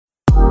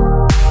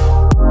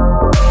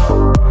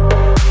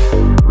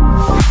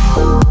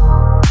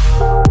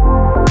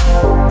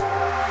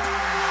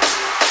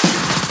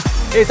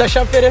It's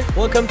Ashafere.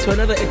 Welcome to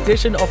another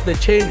edition of the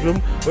Change Room,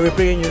 where we're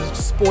bringing you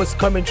sports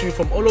commentary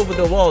from all over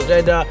the world.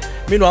 And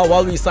meanwhile,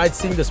 while we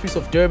sightseeing the streets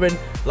of Durban,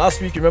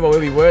 last week, you remember where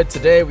we were.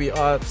 Today, we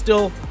are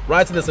still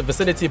right in this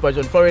vicinity, but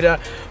in Florida.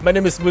 My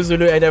name is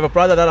Muzulu, and I have a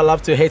brother that I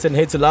love to hate and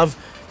hate to love.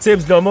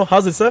 James Domo,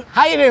 how's it, sir?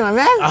 How you doing, my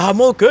man? I'm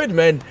all good,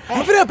 man.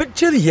 I'm feeling a bit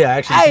chilly here,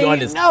 actually, to be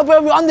honest. No,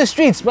 bro, we're on the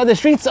streets, but the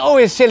streets are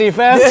always chilly,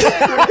 fam.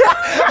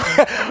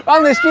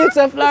 On the streets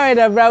of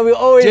Florida, bro, we're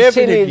always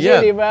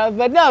chilly, bro.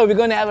 But no, we're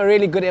going to have a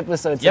really good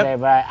episode today,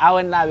 bro.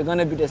 Hour and we're going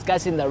to be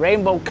discussing the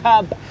Rainbow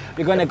Cup.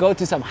 We're going to go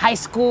to some high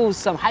school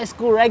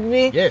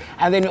rugby. Yeah.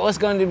 And then we're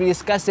also going to be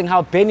discussing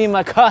how Benny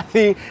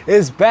McCarthy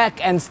is back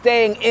and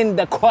staying in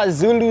the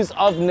KwaZulus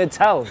of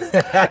Natal.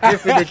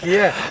 Definitely,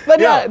 yeah. But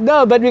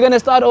but we're going to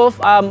start off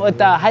with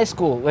the high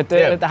school, with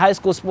the high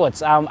school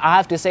sports. I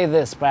have to say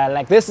this, bro.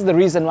 Like, this is the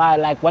reason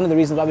why, one of the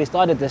reasons why we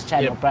started this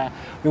channel, bro.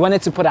 We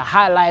wanted to put a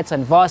highlights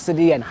on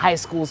varsity and high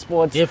school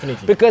sports.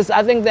 Definitely. Because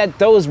I think that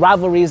those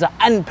rivalries are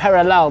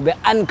unparalleled. They're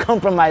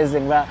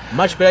uncompromising, bro.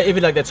 Much better,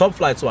 even like the top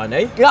flights one,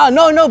 eh? Yeah,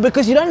 no,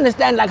 because you don't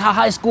understand like how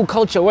high school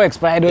culture works,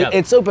 bro.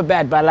 It's super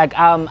bad, but like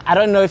I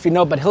don't know if you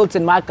know, but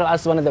Hilton Michael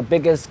is one of the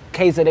biggest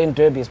KZN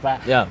derbies, bro.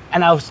 Yeah.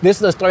 And this is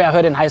the story I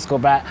heard in high school,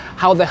 bro.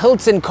 How the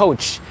Hilton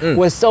coach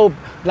was so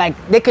like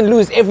they can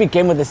lose every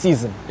game of the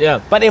season.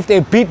 Yeah. But if they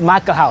beat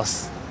Michael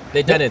House,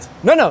 they done it.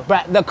 No,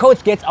 but the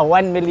coach gets a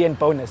 1 million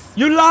bonus.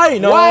 You lie,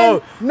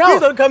 no. Please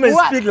don't come and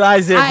speak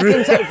lies here, bro. I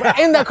can tell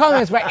you, in the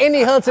comments, bro, any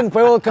Hilton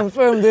boy will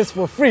confirm this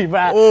for free,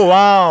 bro. Oh,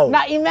 wow.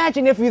 Now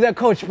imagine if you're the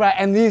coach, bro,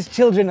 and these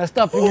children are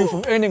stopping you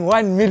from earning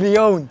 1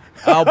 million.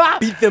 I'll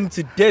beat them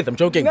to death. I'm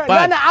joking. No,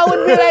 I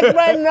would be like,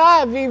 bro,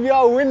 nah, we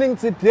are winning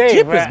today.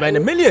 Cheapest, man,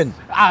 $1 million.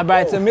 Bro,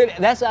 it's $1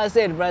 million. That's what I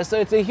said, bro. So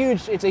it's a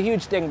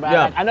huge thing, bro.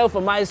 Yeah. Like, I know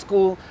for my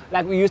school,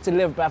 like we used to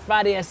live, bro,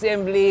 Friday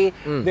assembly,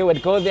 they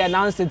would go there,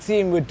 announce the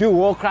team, would do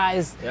war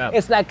cries. Yeah.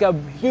 It's like a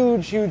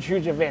huge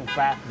event,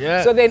 bro.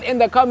 Yeah. So then in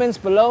the comments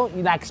below,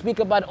 you like speak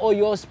about all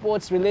your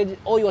sports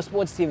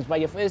teams, but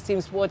your first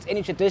team sports,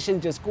 any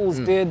traditions your schools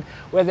did,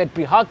 whether it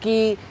be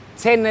hockey,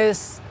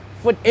 tennis,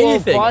 football,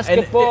 anything.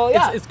 Basketball.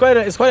 It's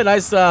quite a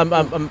nice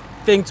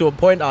thing to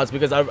point out,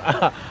 because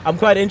I'm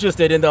quite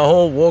interested in the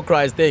whole war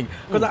cries thing,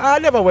 because I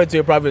never went to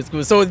a private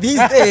school, so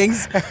these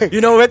things, we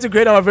had to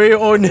create our very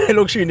own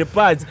luxury in the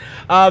parts.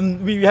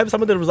 We have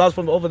some of the results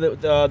from over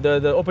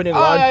the opening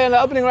round. Oh yeah,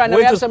 the opening round.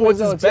 Winter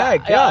sports is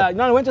back.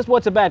 No, winter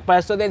sports are back,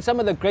 but so then some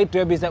of the great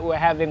derbies that we were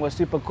having was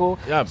super cool.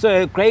 Yeah.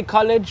 So Grey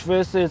College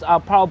versus our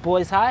Proud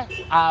Boys High.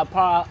 Our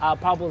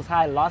Proud Boys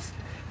High lost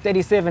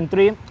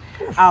 37-3.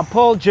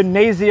 Paul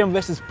Gymnasium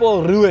versus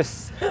Paul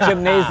Ruiz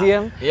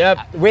Gymnasium.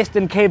 Yep.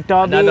 Western Cape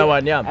Derby. Another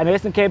one, yeah. And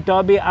Western Cape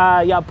Derby,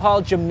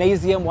 Paul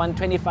Gymnasium won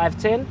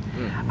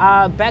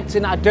 25-10. Back to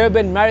now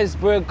Durban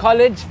Maritzburg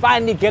College.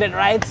 Finally get it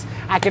right.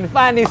 I can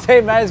finally say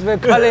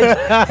Maritzburg College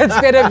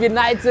instead of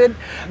United.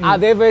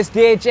 They versus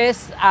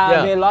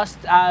DHS. They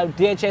lost.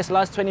 DHS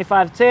lost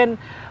 25-10.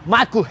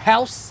 Michael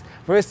House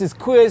versus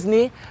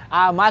Quersney.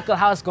 Michael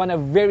House won a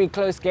very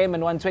close game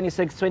and won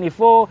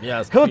 26-24.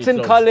 Yes,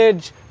 Hilton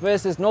College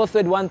versus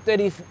Northwood won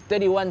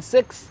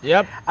 31-6.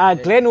 Yep.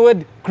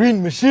 Glenwood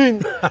Green Machine,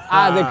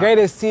 the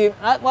greatest team,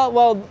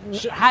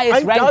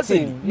 highest ranked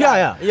team.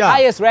 Yeah.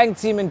 Highest ranked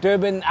team in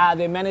Durban.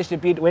 They managed to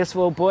beat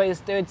Westville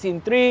Boys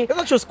 13-3. Is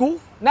that your school?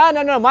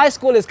 No. My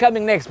school is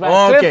coming next, man.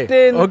 Oh, okay.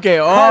 Clifton. Okay.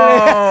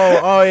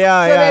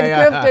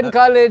 Clifton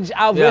College,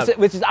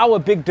 which is our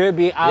big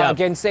derby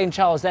against St.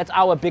 Charles. That's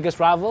our biggest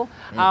rival.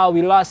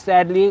 We lost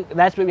sadly.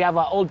 That's where we have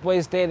our Old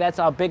Boys Day. That's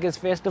our biggest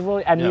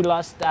festival, and we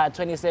lost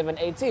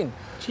 27-18.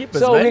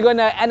 So we're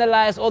gonna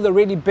analyze all the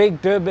really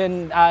big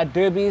Durban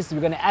derbies.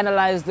 We're gonna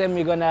analyze them.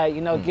 We're gonna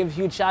give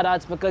huge shout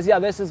outs, because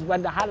this is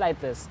when to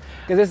highlight this,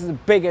 because this is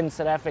big in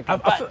South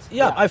Africa.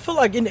 I feel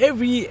like in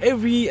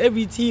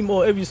every team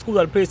or every school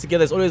that plays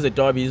together, it's always a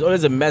derby. It's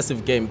always a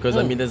massive game, because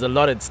I mean there's a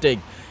lot at stake.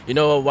 You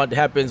know what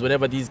happens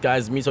whenever these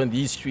guys meet on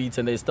these streets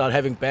and they start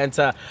having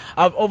banter.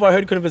 I've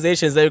overheard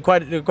conversations that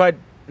are quite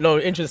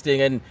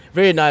interesting and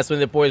very nice when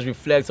the boys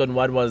reflect on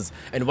what was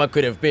and what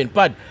could have been.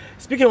 But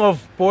speaking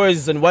of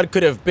boys and what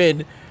could have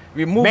been,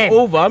 we move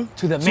over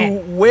to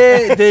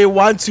where they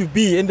want to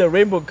be in the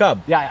Rainbow Cup.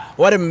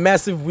 What a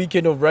massive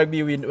weekend of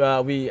rugby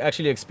we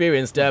actually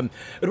experienced.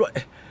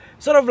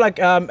 Sort of like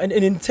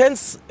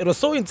it was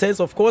so intense,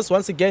 of course,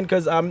 once again,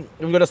 because we're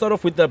going to start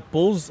off with the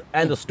Bulls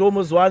and the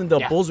Stormers one. The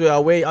Bulls were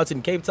away out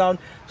in Cape Town.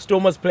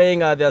 Stormers playing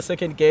their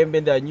second game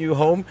in their new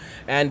home,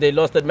 and they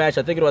lost that match.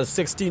 I think it was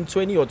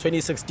 16-20 or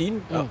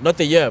 2016. Not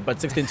the year, but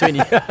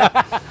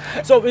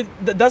 16-20. So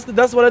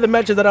that's one of the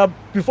matches that are,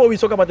 before we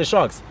talk about the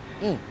Sharks.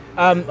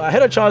 I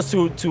had a chance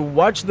to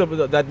watch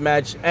that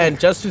match, and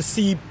just to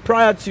see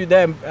prior to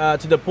them,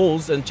 to the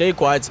Bulls and Jay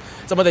White,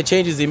 some of the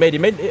changes he made.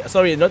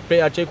 Sorry, not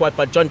Jay White,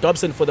 but John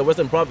Dobson for the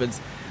Western Province.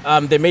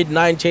 They made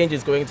 9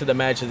 changes going into the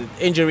match,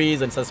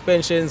 injuries and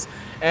suspensions,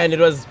 and it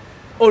was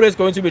always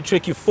going to be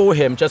tricky for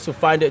him just to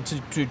find it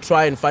to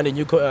try and find a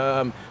new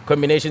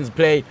combinations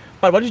play.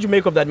 But what did you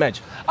make of that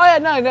match? Oh yeah,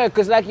 no,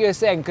 because like you were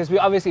saying, because we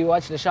obviously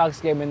watched the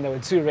Sharks game and there were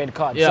 2 red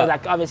cards. Yeah. So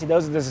like obviously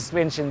those are the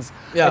suspensions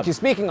that you're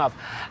speaking of.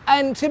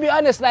 And to be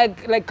honest,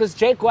 like because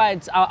Jake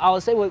White,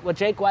 I'll say what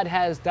Jake White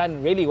has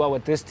done really well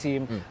with this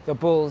team, the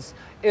Bulls,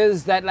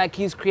 is that like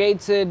he's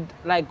created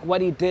like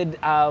what he did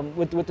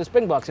with the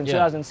Springboks in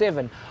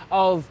 2007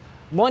 of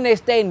Mornay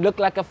Steyn looked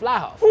like a fly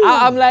half.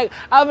 I'm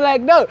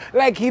like, no,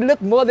 like he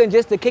looked more than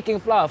just a kicking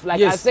fly half. Like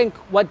I think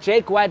what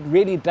Jake White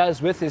really does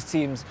with his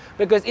teams,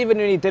 because even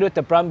when he did with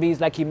the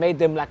Brumbies, like he made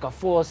them like a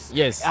force.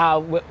 Yes.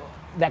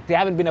 Like they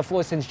haven't been a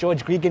force since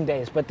George Gregan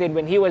days. But then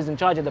when he was in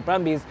charge of the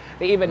Brumbies,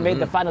 they even made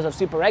the finals of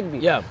Super Rugby.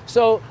 Yeah.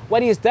 So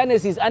what he's done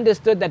is he's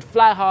understood that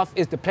fly half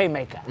is the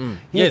playmaker.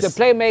 He's the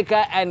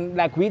playmaker, and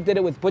like we did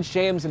it with Butch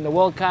James in the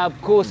World Cup.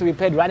 Cool, so we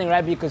played running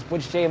rugby because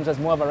Butch James was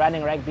more of a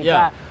running rugby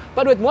guy.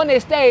 But with Mornay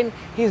Steyn,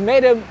 he's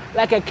made him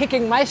like a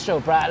kicking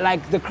maestro, bruh.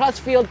 Like the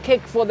crossfield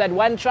kick for that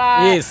one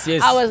try. Yes.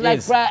 I was like,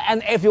 bruh,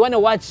 and if you want to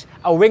watch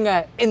a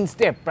winger in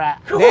step, bruh,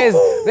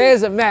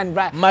 there's a man,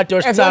 bruh.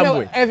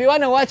 If you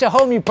want to watch a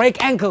homie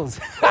break ankles,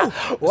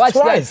 watch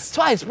that.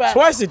 Twice, bruh.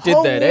 Twice he did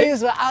that, eh?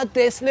 Homies were out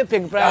there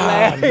slipping,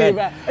 bruh.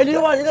 Man. And you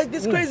know what? Like,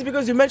 it's crazy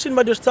because you mentioned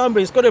Matosh Tambo.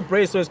 He's got a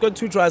brace, so he's got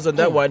 2 tries on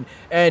that one.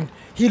 And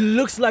he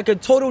looks like a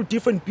total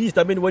different beast.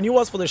 I mean, when he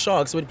was for the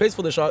Sharks, when he plays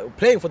for the Sharks,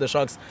 playing for the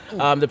Sharks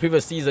the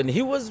previous season,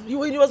 he was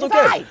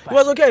okay. He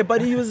was okay,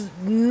 but he was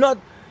not.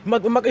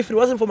 If it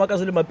wasn't for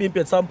Makazole Mapimpi,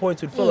 at some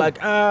point you'd feel like,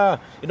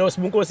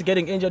 Smunko was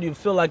getting injured, you'd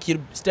feel like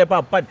he'd step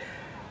up. But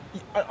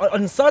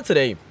on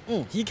Saturday,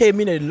 he came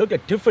in and looked a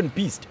different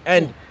beast.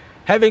 And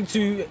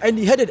and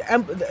he had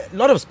a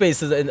lot of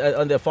spaces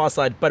on the far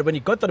side, but when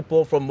he got that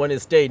ball from Mornay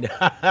Steyn,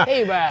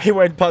 he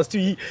went past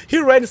 2. He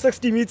ran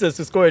 60 meters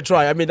to score a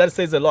try. I mean, that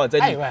says a lot.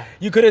 And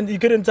you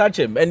couldn't touch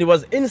him, and he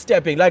was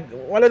instepping, like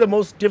one of the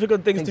most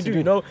difficult things to do.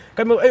 You know,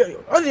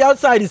 on the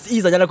outside it's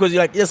easy because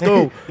you're like, let's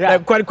go,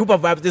 like quite Cooper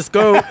vibes, let's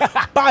go.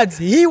 But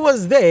he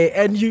was there,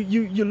 and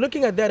you're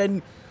looking at that,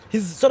 and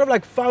he's sort of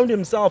like found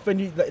himself,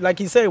 and like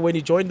he said, when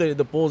he joined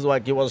the Bulls,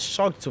 like he was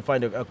shocked to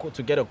find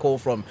to get a call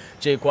from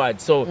Jake White.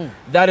 So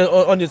that is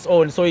on its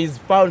own. So he's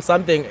found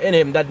something in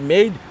him that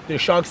made the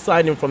Sharks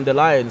sign him from the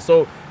Lions.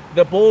 So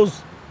the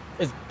Bulls,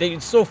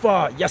 so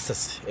far,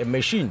 yes, a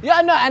machine. Yeah,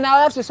 no, and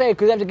I'll have to say,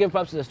 because I have to give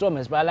props to the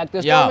Stormers, but like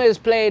the Stormers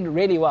played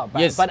really well.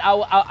 But, yes. But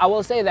I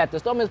will say that the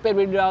Stormers played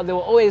really well. They were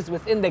always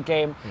within the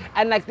game,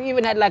 and like they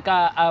even had like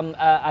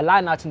a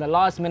line out in the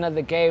last minute of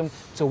the game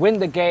to win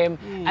the game.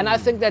 And I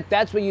think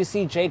that's where you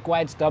see Jake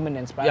White's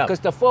dominance, bro. Because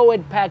the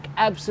forward pack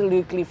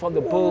absolutely from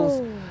the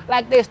Bulls,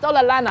 like they stole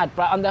a line out,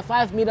 bro, on the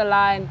 5-meter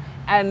line.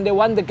 And they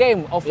won the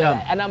game off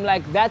that. And I'm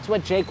like, that's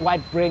what Jake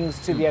White brings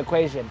to the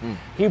equation.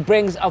 He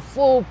brings a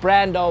full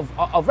brand of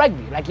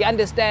rugby. Like he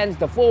understands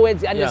the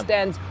forwards, he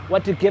understands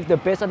what to give the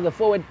best out of the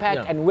forward pack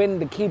and win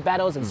the key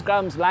battles and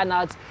scrums,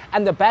 lineouts,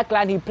 and the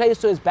backline. He plays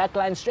to his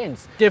backline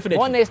strengths. Definitely.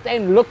 Mornay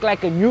Steyn looked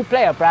like a new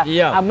player, bruh.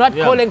 I'm not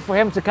calling for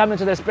him to come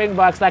into the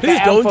Springboks like I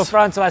am for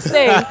Francois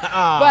Steyn,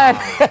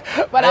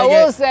 but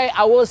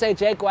I will say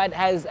Jake White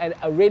has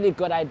a really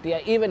good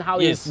idea, even how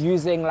he's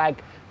using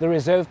like the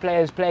reserve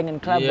players playing in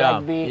club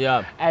rugby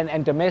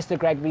and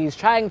domestic rugby. He's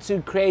trying to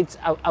create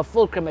a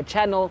fulcrum, a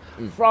channel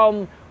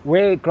from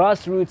where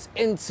grassroots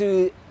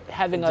into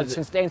having a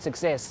sustained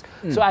success.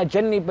 So I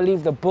genuinely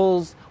believe the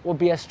Bulls will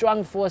be a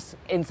strong force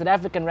in South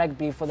African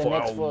rugby for the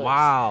next 4 years.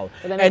 Wow.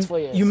 For the next 4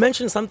 years. You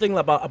mentioned something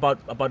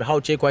about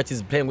how Jake White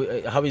is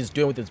playing, how he's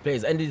doing with his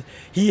players, and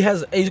he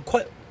has a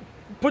quite.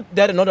 Put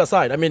that another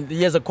side. I mean,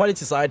 he has a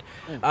quality side.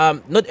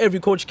 Not every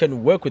coach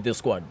can work with this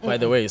squad, by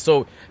the way.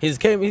 So he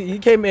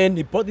came in,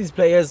 he brought these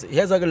players. He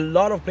has like a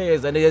lot of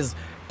players, and he has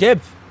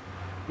depth,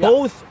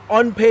 both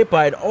on paper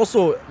and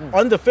also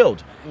on the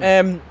field.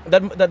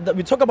 That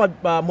we talk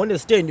about Mornay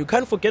Steyn. You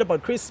can't forget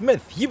about Chris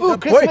Smith.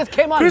 Chris Smith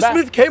came on. Chris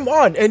Smith came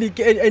on, and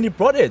he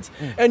brought it,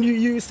 and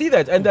you see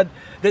that, and that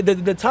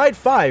the tied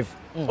 5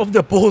 of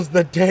the Bulls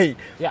that day,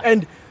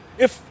 and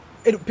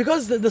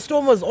because the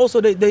Stormers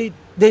also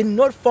they're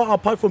not far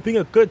apart from being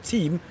a good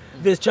team.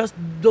 There's just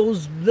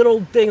those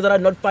little things that are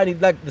not finding,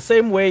 like the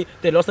same way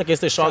they lost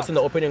against the Sharks in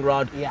the opening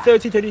round,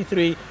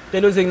 30-33.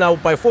 They're losing now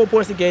by 4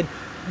 points again.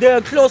 They're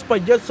close,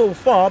 but yet so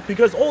far,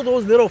 because all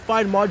those little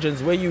fine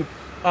margins where you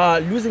are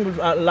losing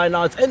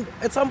lineouts, and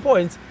at some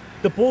points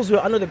the Bulls were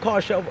under the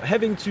car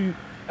having to.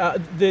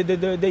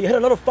 They had a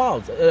lot of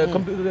fouls,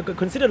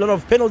 considered a lot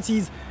of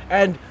penalties,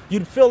 and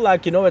you'd feel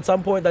like, at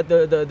some point that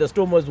the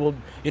Stormers will,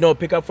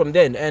 pick up from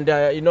then. And,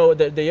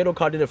 the yellow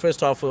card in the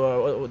first half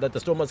that the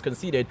Stormers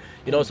conceded,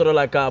 sort of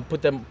like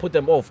put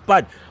them off.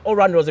 But all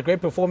round, it was a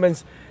great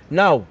performance.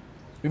 Now,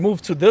 we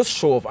move to this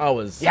show of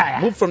ours.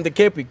 Move from the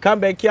Cape, we come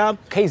back here.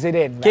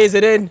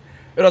 KZN.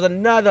 It was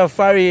another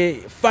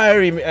fiery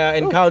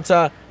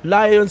encounter.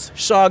 Lions,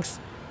 Sharks,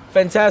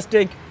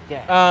 fantastic.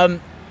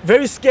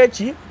 Very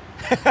sketchy.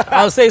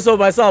 I'll say so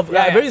myself.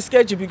 Very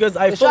sketchy because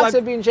I feel like the Sharks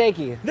have been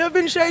shaky. They've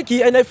been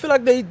shaky, and I feel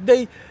like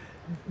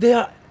they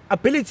are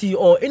ability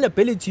or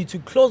inability to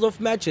close off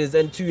matches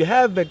and to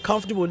have a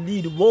comfortable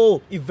lead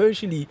will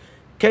eventually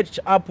catch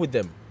up with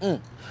them. No,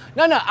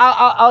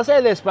 I'll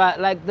say this, but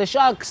like the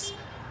Sharks,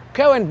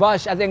 Kerwin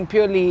Bosch, I think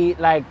purely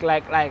like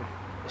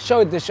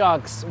showed the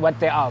Sharks what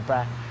they are,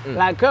 bruh.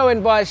 Like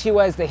Kerwin Bosch, he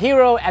was the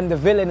hero and the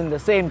villain in the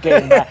same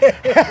game,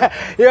 bruh.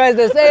 He was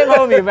the same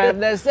homie, bruh.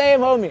 The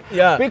same homie.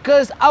 Yeah.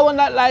 Because I will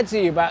not lie to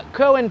you, but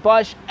Kerwin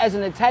Bosch as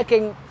an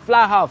attacking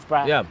fly half,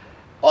 bruh. Yeah.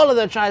 All of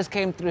the tries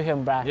came through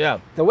him, bruh. Yeah.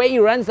 The way he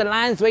runs the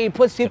lines, the way he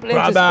puts people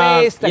into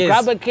grabber, space, the yes.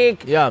 grabber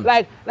kick. Yeah.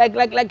 Like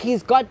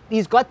he's got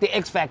the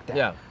X factor.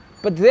 Yeah.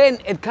 But then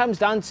it comes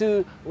down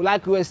to,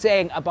 like we were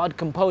saying, about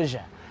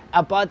composure,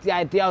 about the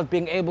idea of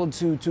being able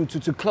to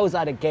close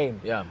out a game.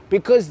 Yeah.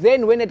 Because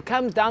then when it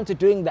comes down to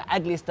doing the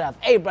ugly stuff,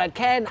 hey, bro,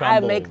 can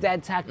Crumble. I make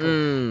that tackle?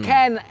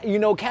 Can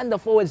the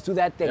forwards do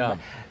that thing? Yeah. Bruh?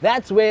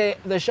 That's where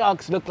the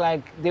Sharks look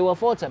like they were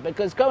falter,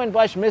 because Kerwin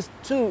Bosch missed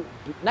two,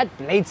 not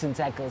blatant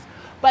tackles,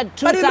 but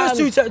two But he times.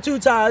 missed two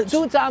times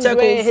Where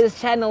tackles.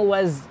 his channel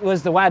was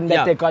the one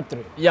that they got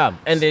through. Yeah,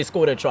 and they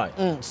scored a try.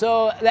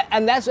 So,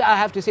 and that's where I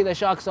have to say the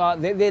Sharks are.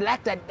 They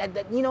lack that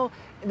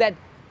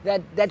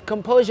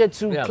composure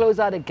to close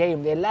out a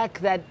game. They lack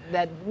that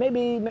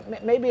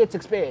maybe it's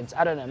experience.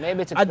 I don't know.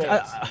 Maybe it's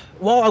experience.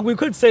 Well, we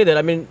could say that.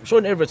 I mean,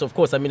 Sean Everett, of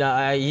course. I mean,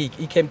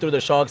 he came through the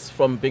Sharks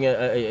from being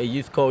a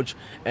youth coach,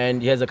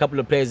 and he has a couple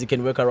of players he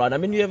can work around. I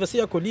mean, you have a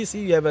Siya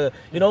Kolisi, you have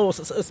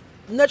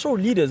natural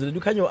leaders.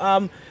 Lucanio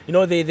Arm,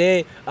 they're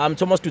there.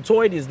 Thomas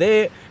Dutoit is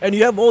there, and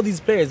you have all these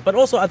players. But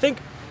also, I think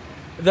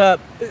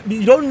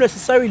you don't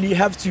necessarily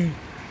have to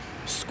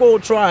score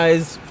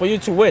tries for you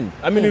to win.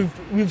 I mean,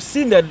 we've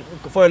seen that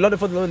for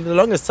the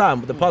longest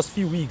time, the past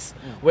few weeks,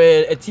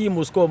 where a team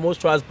will score most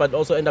tries but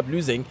also end up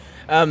losing.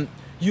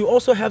 You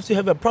also have to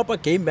have a proper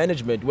game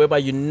management whereby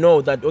you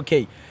know that,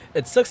 okay,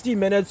 it's 60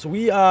 minutes,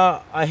 we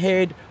are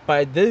ahead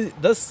by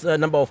this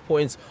number of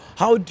points.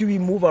 How do we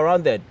move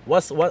around that?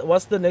 What's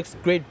the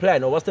next great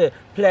plan, or what's the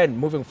plan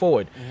moving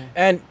forward?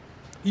 And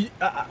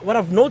what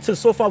I've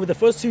noticed so far with the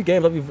first two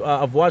games that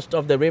I've watched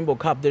of the Rainbow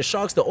Cup, the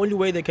Sharks, the only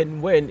way they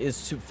can win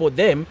is for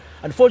them.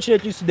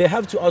 Unfortunately, they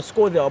have to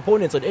outscore their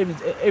opponents on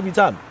every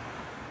time.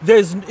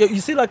 You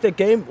see, like the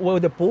game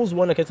where the Bulls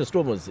won against the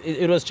Stormers,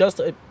 it was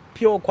just a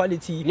pure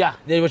quality. Yeah,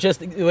 they were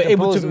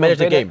able to manage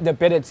the game. The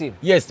better team.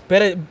 Yes,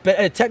 better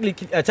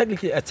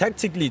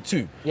tactically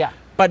too. Yeah.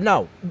 But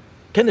now,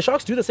 can the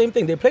Sharks do the same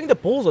thing? They're playing the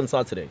Bulls on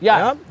Saturday.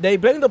 Yeah. They're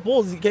playing the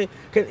Bulls.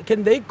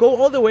 Can they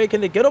go all the way?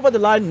 Can they get over the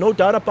line? No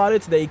doubt about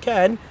it. They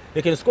can.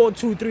 They can score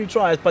 2-3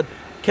 tries. But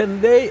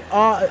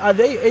are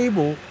they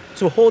able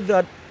to hold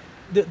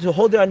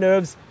their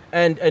nerves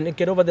and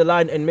get over the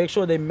line and make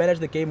sure they manage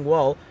the game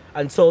well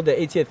until the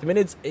 80th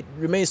minute? It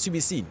remains to be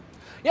seen.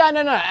 Yeah,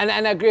 no,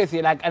 and I agree with you.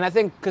 And I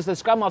think because the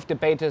scrum half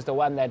debate is the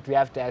one that we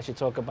have to actually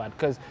talk about,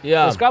 because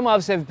the scrum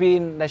halves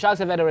the Sharks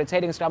have had a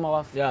rotating scrum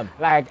half. Yeah.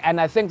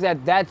 And I think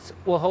that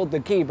will hold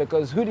the key,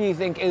 because who do you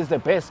think is the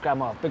best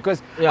scrum half?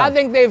 Because I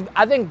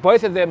think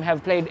both of them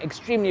have played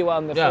extremely well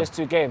in the first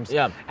two games.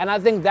 Yeah. And I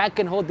think that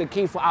can hold the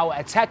key for our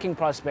attacking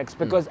prospects,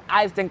 because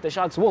I think the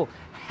Sharks will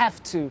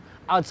have to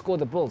outscore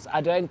the Bulls. I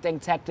don't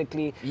think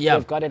tactically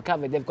they've got it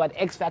covered. They've got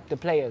X-factor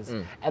players,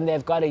 and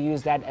they've got to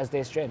use that as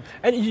their strength.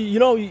 And you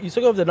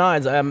talk of the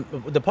Nines.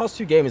 The past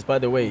two games, by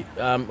the way,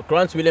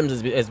 Grant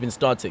Williams has been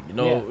starting.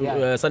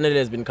 Sanele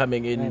has been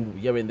coming in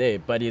here and there,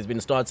 but he's been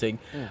starting,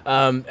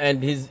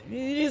 and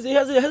he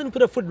hasn't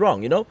put a foot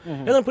wrong. He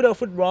hasn't put a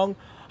foot wrong.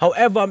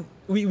 However,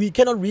 we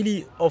cannot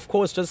really, of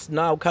course, just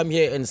now come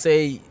here and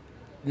say,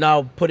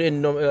 now put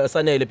in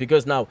Sanele,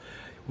 because now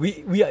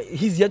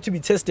he's yet to be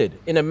tested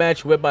in a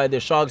match whereby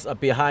the Sharks are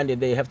behind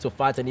and they have to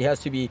fight, and he has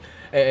to be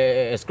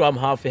a scrum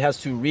half. He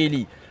has to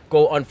really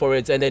go on for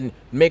it and then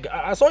make.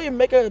 I saw him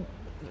make a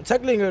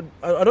tackling.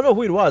 I don't know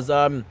who it was,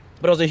 but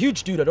it was a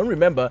huge dude. I don't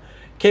remember.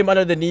 Came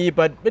under the knee,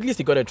 but at least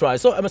he got a try.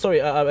 So I'm sorry,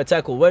 a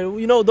tackle.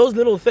 Well, those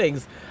little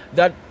things,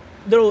 that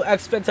little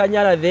X factor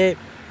there,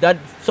 that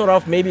sort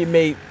of maybe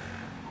may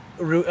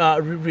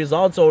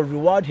result or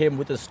reward him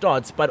with the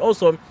starts. But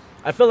also,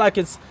 I feel like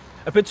it's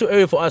a bit too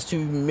early for us to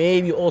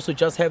maybe also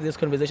just have this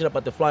conversation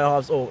about the fly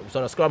halves or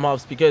sort of scrum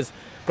halves, because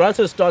Grant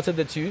has started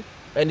the two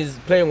and is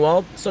playing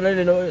well.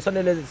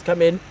 Sanele has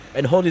come in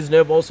and hold his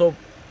nerve also.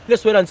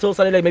 Let's wait until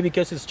Sanele maybe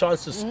gets his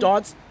chance to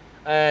start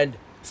and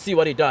see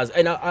what he does.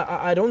 And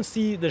I don't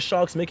see the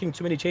Sharks making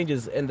too many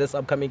changes in this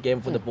upcoming game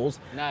for the Bulls.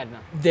 No.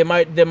 They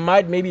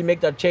might maybe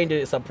make that change,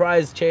 a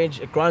surprise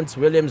change. Grant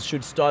Williams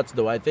should start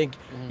though. I think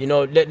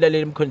let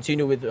him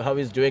continue with how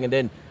he's doing, and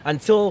then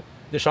until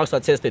the Sharks are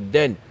tested,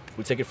 then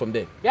we'll take it from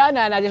there. Yeah, and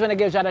I just want to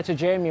give shout out to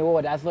Jeremy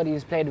Ward. I thought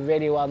he's played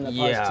really well in the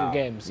past two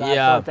games. So I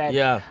thought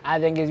that I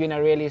think he's been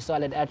a really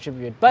solid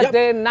attribute. But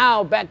then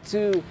now back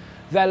to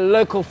the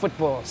local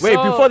football. Wait,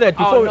 before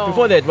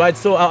that, right?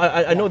 So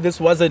I know this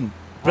wasn't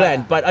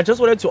planned, but I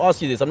just wanted to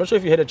ask you this. I'm not sure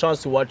if you had a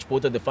chance to watch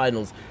both of the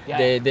finals, the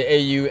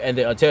AU and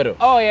the Aotearoa.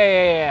 Oh,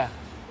 yeah.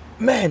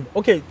 Man,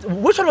 okay,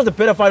 which one was the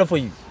better final for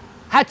you?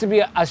 Had to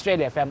be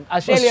Australia, fam.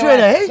 Australia,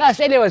 was, no,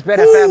 Australia was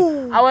better,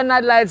 fam. I will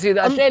not lie to you.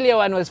 The Australia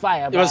one was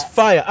fire. It was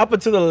fire up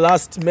until the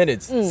last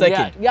minutes,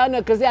 second. Yeah, no,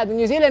 because the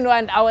New Zealand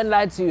one, I won't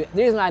lie to you.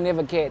 The reason I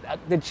never cared,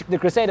 the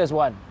Crusaders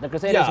won. The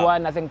Crusaders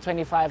won, I think,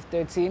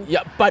 25-13.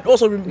 Yeah, but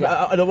also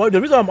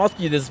the reason I'm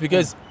asking you this is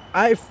because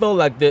I felt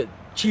like the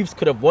Chiefs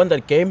could have won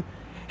that game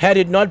had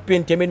it not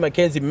been Damian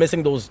McKenzie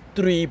missing those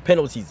 3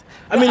 penalties.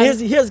 I mean,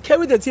 he has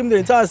carried the team the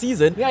entire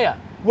season. Yeah.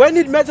 When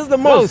it matters the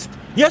most.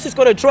 Yes, he's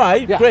got to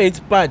try, great,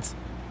 but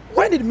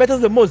when it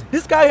matters the most,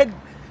 this guy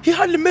he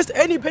hardly missed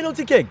any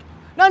penalty kick.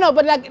 No,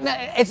 but like,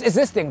 it's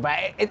this thing, bro.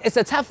 It's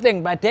a tough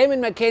thing, but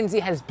Damian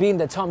McKenzie has been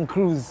the Tom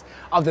Cruise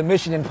of the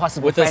Mission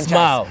Impossible with franchise. A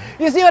smile.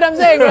 You see what I'm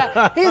saying,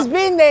 bro? He's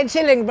been there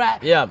chilling, bro.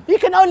 Yeah. You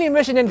can only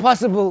Mission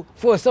Impossible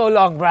for so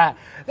long, bro.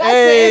 That's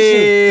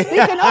the issue.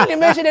 You can only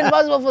Mission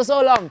Impossible for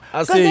so long.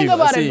 Because think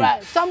about it, bro.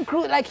 Tom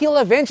Cruise, like, he'll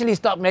eventually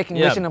stop making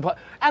Mission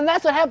Impossible. And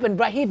that's what happened,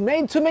 bro. He'd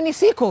made too many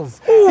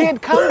sequels. He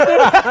had come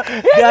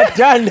through. They're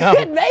done now.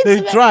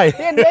 They tried.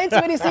 He had made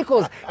too many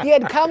sequels. He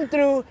had come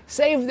through,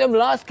 saved them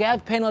last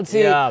gap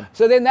penalty. Yeah.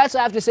 So then that's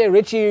why I have to say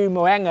Richie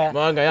Moanga.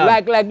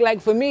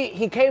 Like for me,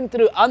 he came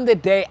through on the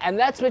day, and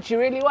that's what you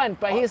really want.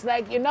 But he's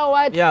like, you know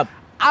what? Yeah.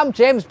 I'm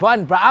James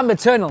Bond, bro. I'm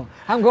eternal.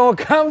 I'm gonna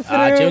come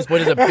through. James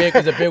Bond is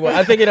a big one.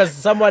 I think it has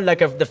someone like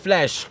the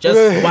Flash,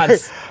 just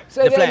once.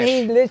 So then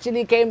he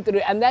literally came through,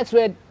 and that's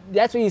where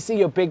you see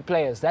your big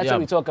players. That's what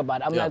we talk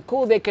about. I'm like,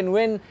 cool, they can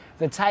win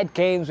the tight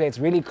games where it's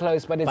really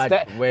close, but it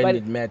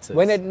matters.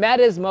 When it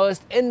matters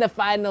most, in the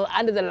final,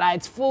 under the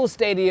lights, full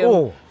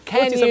stadium,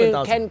 can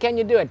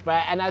you do it,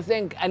 right? And I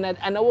think, and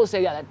I will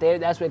say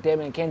that's where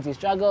Damian McKenzie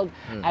struggled,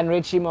 and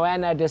Richie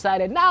Moana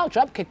decided, now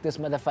drop kick this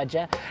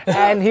motherfucker,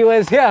 and he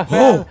was here.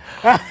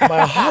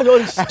 My heart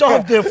only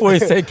stopped there for a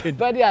second.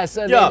 But yeah,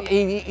 so then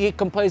he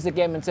composed the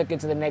game and took it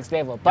to the next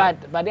level.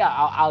 But yeah,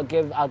 I'll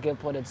give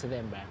points to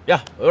them, bro.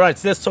 Yeah, all right.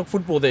 So let's talk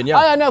football then. Yeah.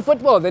 Oh yeah, no,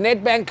 football. The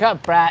Nedbank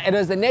Cup, bruh. It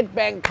was the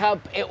Nedbank Cup.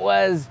 It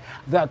was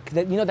the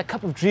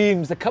Cup of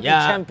Dreams, the Cup of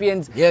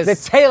Champions, the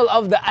tale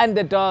of the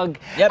underdog.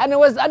 And it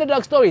was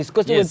underdog stories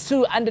because there were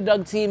 2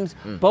 underdog teams,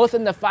 both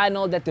in the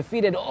final, that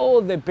defeated all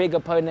the big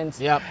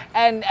opponents.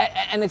 And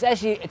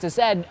it's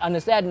on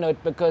a sad note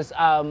because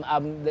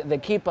the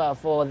keeper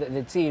for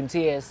the team,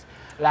 TS,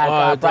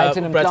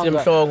 Brighton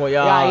Mhlongo.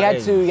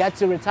 He had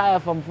to retire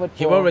from football.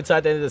 He will retire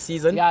at the end of the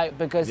season. Yeah,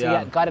 because he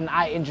had got an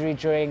eye injury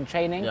during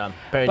training. Yeah,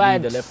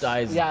 apparently the left eye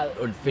is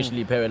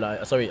officially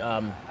paralyzed. Sorry,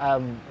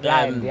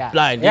 blind.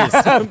 Blind. Yes,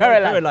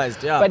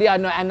 paralyzed. Yeah. But yeah,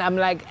 no, and I'm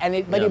like,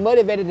 he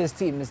motivated his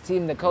team.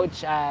 The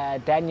coach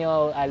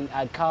Daniel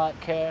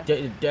Kerr.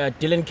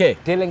 Dylan K.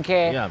 Dylan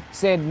K.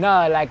 Said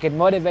no, like it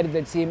motivated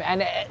the team,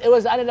 and it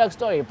was an underdog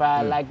story.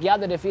 But like,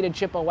 they defeated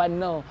Chipper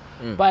 1-0.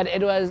 But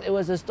it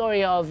was a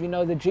story of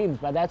the dreams.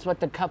 But that's what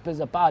the cup is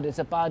about. It's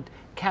about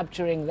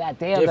capturing that.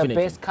 They are the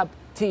best cup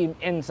team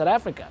in South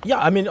Africa. Yeah,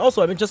 I mean,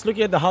 just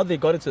looking at how they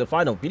got into the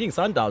final, beating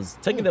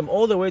Sundowns, taking them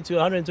all the way to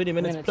 120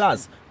 minutes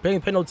plus,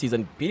 playing penalties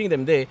and beating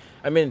them there.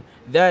 I mean,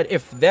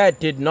 if that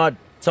did not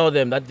tell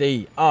them that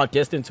they are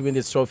destined to win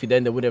this trophy,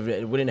 then they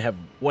wouldn't have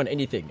won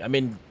anything. I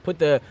mean, put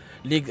the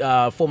league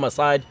form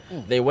aside.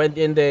 They went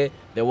in there,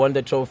 they won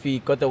the trophy,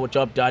 got the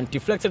job done.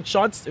 Deflected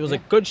shots. It was a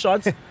good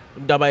shot.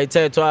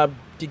 Dabaite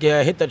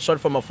hit that shot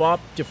from afar,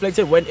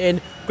 deflected, went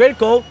in. Great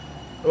goal.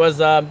 It was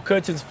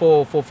curtains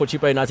for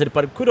Chippa United,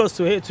 but kudos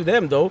to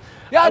them though.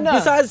 Yeah,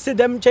 besides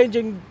them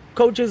changing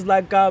coaches,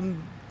 like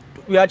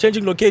we are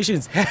changing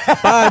locations,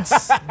 but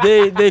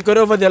they got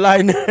over the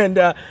line, and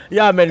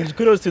man,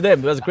 kudos to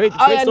them. It was great.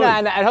 Story.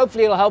 And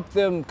hopefully it'll help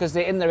them because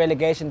they're in the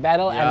relegation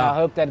battle, and I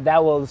hope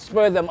that will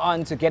spur them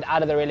on to get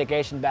out of the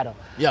relegation battle.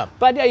 Yeah.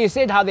 But yeah, you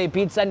said how they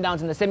beat Sundowns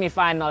in the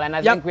semi-final, and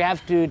I think we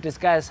have to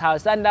discuss how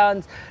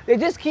Sundowns, they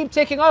just keep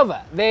taking over.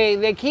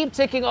 They keep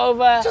taking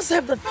over. Just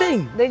have the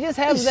thing. They just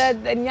have that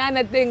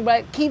Nyana thing,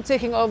 but keep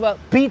taking over.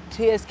 Beat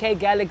TSK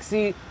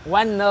Galaxy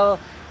 1-0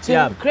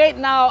 to create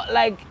now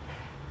like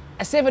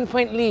a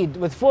 7-point lead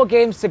with 4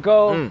 games to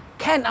go.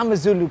 Can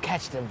Amazulu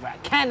catch them, bro?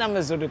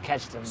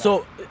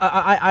 So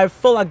I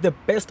feel like the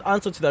best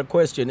answer to that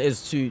question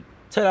is to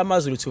tell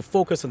Amazulu to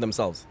focus on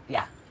themselves.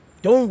 Yeah.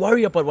 Don't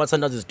worry about what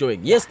Sundowns is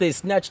doing. Yes, they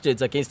snatched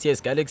it against TS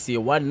Galaxy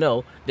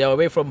 1-0. They're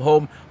away from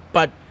home,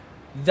 but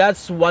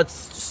that's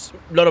what's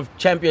a lot of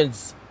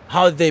champions,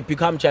 how they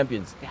become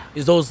champions.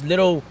 Is those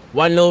little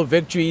 1-0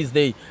 victories,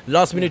 they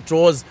last-minute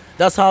draws.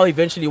 That's how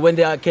eventually, when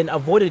they can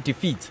avoid a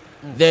defeat,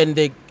 then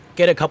they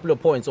get a couple of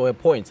points or a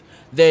point.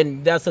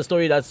 Then that's a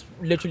story that's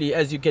literally,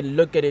 as you can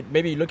look at it,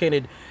 maybe looking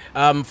at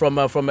it from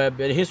a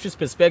history's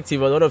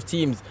perspective, a lot of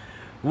teams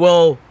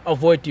will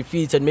avoid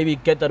defeats and maybe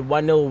get that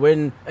 1-0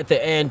 win at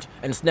the end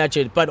and snatch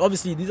it. But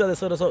obviously, these are the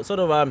sort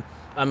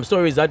of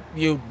stories that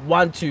you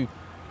want to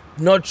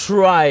not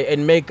try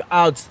and make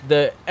out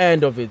the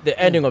end of it, the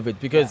ending of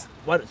it, because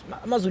what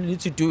Amazulu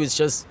need to do is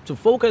just to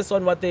focus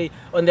on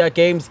on their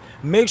games,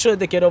 make sure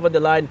they get over the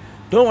line.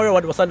 Don't worry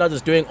about what Sundowns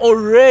is doing.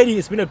 Already,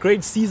 it's been a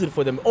great season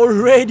for them.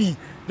 Already,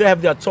 they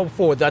have their top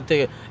 4 that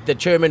the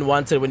chairman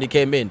wanted when he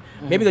came in.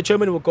 Maybe the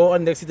chairman will go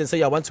on next season and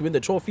say, I want to win the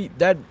trophy.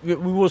 That we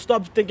will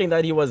stop thinking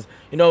that he was,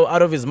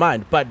 out of his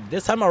mind. But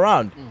this time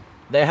around,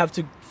 they have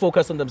to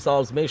focus on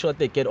themselves, make sure that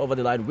they get over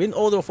the line, win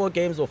all the 4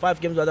 games or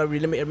 5 games that are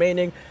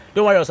remaining.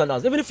 Don't worry about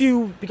Sundowns. Even if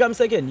you become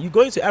second, you're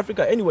going to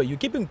Africa anyway. You're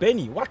keeping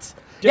Benny. What?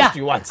 Just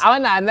you want.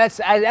 And that's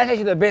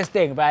actually the best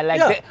thing, bro.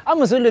 Like,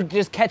 AmaZulu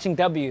just catching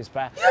W's,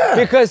 bro.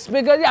 Because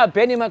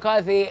Benny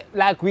McCarthy,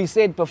 like we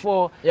said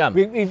before, we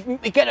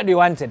get what we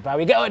wanted, bro.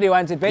 We get what we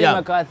wanted. Benny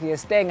McCarthy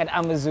is staying at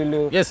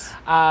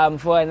AmaZulu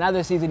for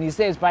another season. He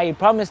says, bro, he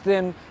promised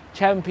them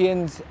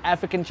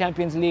African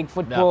Champions League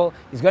football.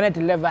 He's going to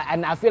deliver,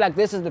 and I feel like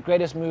this is the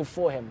greatest move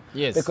for him.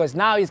 Because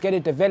now he's going to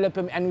develop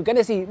him, and we're going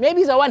to see, maybe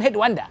he's a one-hit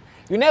wonder.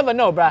 You never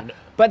know, bruh.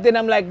 But then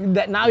I'm like,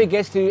 now he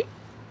gets to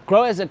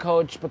grow as a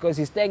coach because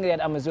he's staying there at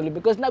AmaZulu,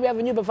 because now we have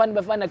a new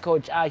Bafana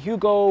coach,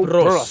 Hugo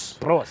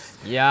Bros.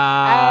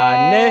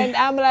 Yeah. And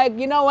I'm like,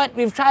 you know what?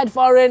 We've tried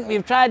foreign,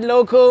 we've tried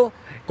local.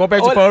 Go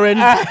back to foreign.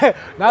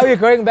 Now we're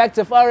going back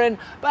to foreign.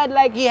 But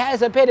like, he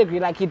has a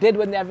pedigree. Like, he did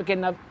win the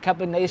African Cup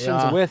of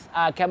Nations with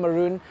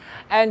Cameroon.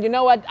 And you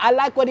know what? I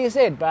like what he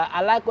said, but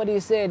I like what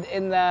he said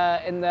in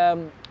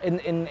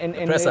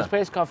his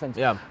press conference.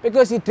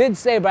 Because he did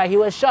say, bro, he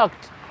was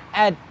shocked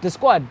at the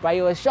squad, but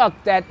he was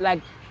shocked that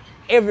like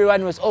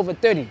everyone was over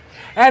 30.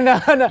 And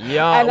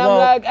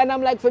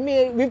I'm like, for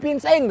me, we've been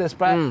saying this,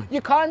 bro.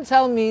 You can't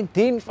tell me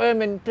Dean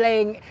Furman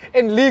playing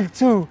in League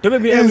 2. Don't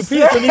make me angry.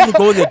 Please don't even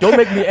go there. Don't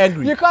make me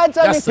angry. You can't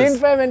tell me Dean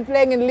Furman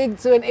playing in League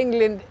 2 in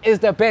England is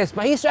the best.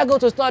 But he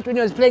struggled to start when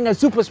he was playing a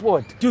super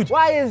sport. Dude.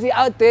 Why is he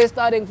out there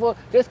starting for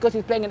just because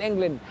he's playing in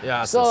England?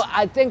 So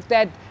I think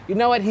that, you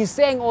know what, he's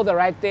saying all the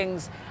right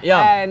things.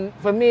 And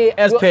for me,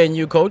 as paying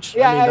you, coach.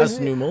 I mean, that's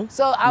normal.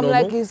 So I'm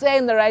like, he's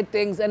saying the right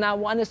things, and I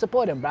want to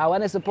support him, bro. I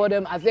want to support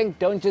him. I think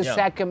don't just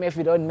sack him if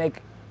you don't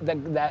make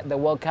the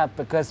World Cup,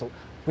 because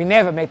we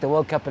never make the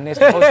World Cup unless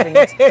we're hosting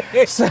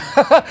it. So,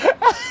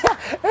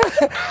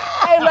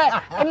 hey, bro,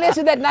 unless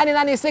you're that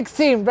 1996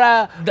 team,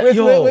 bro,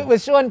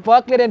 with Sean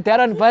Barkley and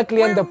Darren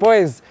Barkley and the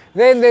boys,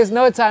 then there's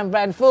no time,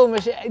 bro. And full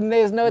machine,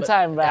 there's no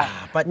time, bro.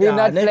 We're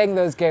not playing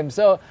those games.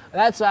 So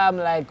that's why I'm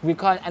like, we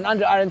can't. And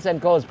Andre Aronson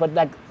goes, but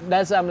like,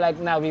 that's why I'm like,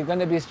 now we're going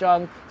to be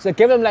strong. So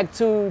give him like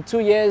two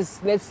years.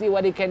 Let's see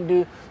what he can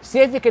do. See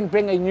if he can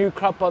bring a new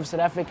crop of South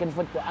African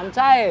football. I'm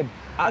tired.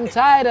 I'm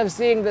tired of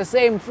seeing the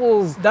same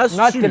fools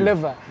not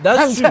deliver.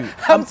 That's true.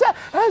 I'm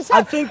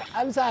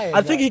tired.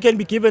 I think he can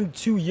be given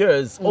 2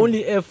 years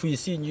only if we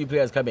see new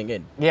players coming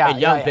in and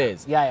young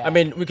players. I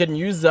mean, we can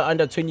use the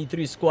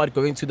under-23 squad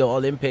going to the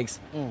Olympics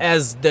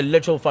as the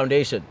literal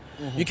foundation.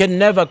 You can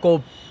never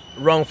go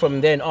wrong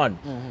from then on.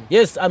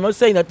 Yes, I'm not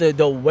saying that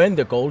they'll win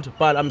the gold,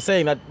 but I'm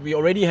saying that we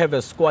already have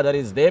a squad that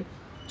is there.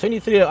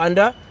 23 or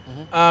under,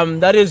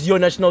 that is your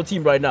national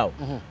team right now.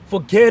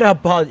 Forget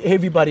about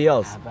everybody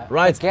else,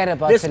 right?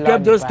 Let's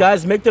grab those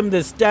guys, make them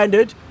the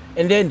standard,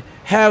 and then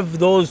have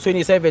those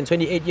 27,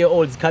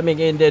 28-year-olds coming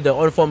in there, the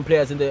on-form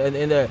players in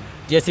the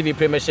DSTV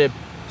Premiership.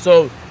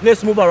 So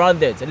let's move around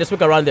that and let's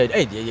work around that.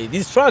 Hey,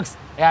 these trucks.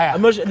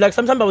 I'm not, like,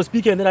 sometimes I was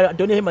speaking and then I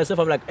don't hear myself.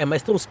 I'm like, am I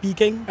still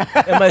speaking?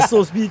 Am I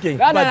still speaking?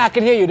 No, I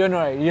can hear you. Don't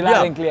worry. You're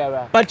loud and clear,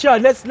 bro. But yeah,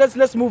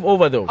 let's move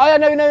over though. Oh yeah,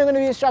 no, you're going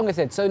to be strong with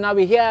it. So now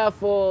we're here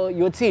for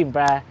your team,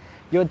 bruh.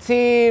 Your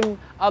team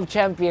of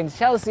champions.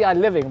 Chelsea are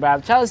living,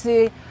 bruh.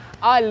 Chelsea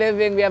are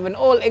living. We have an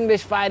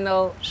all-English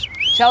final.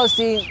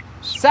 Chelsea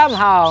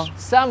somehow,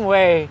 some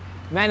way,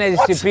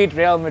 managed to beat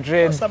Real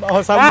Madrid.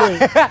 Somehow,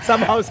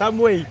 some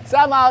way.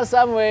 Somehow,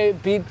 some way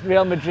beat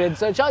Real Madrid.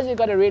 So Chelsea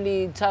got a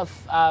really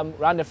tough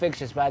round of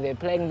fixtures, but they're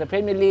playing the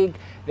Premier League,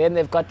 then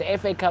they've got the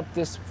FA Cup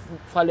this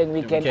following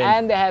weekend,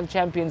 and they have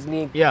Champions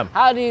League.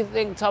 How do you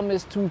think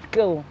Thomas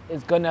Tuchel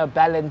is going to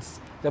balance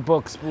the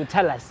books?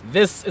 Tell us.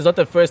 This is not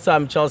the first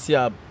time Chelsea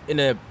are in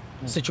a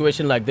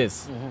situation like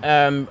this.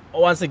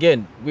 Once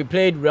again, we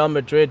played Real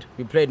Madrid,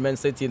 we played Man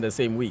City in the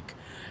same week.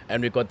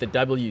 And we got the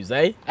W's,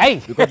 eh?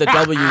 Hey! We got the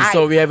W's,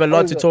 so we have a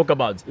lot to talk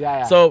about.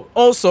 So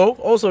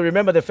also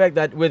remember the fact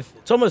that with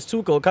Thomas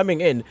Tuchel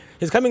coming in,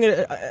 he's coming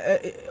in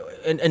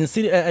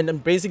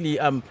and basically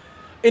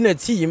in a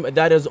team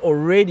that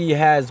already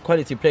has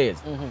quality players.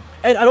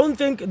 And I don't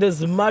think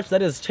there's much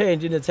that has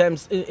changed in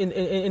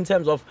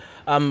terms of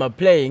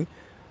playing.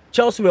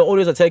 Chelsea were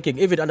always attacking,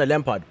 even under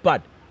Lampard,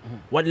 but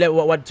what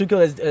Tuchel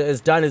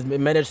has done is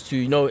managed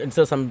to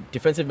instill some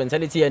defensive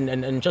mentality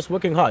and just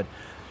working hard.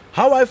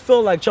 How I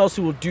feel like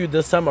Chelsea will do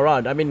this time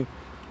around. I mean,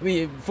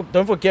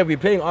 don't forget we're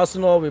playing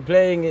Arsenal, we're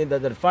playing in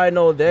the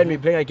final, then we're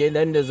playing again.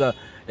 Then there's a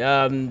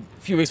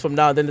few weeks from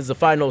now, then there's a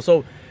final.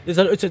 So it's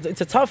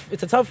a tough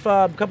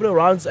couple of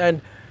rounds,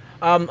 and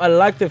I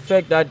like the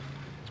fact that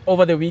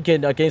over the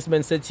weekend against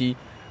Man City,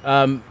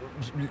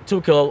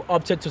 Tuchel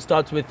opted to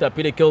start with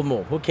Peter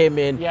Gilmore, who came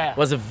in,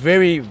 was a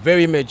very,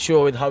 very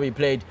mature with how he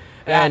played.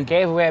 Yeah, and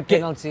gave away a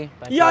penalty.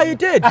 Yeah, he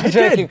did. He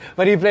did.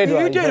 But he played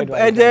well. He did.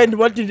 And then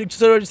what did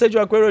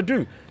Sergio Aguero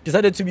do?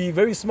 Decided to be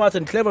very smart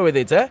and clever with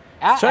it, eh?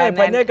 Try and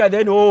Panenka,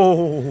 then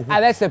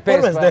that's the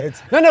best.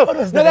 What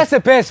was that? No, that's the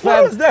best, fam.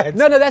 What was that?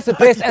 No, that's the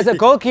best. As a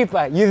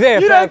goalkeeper, you're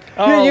there, fam.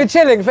 Like, You're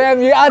chilling, fam.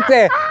 You're out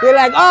there. You're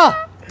like,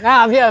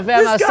 I'm here,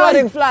 fam. I'm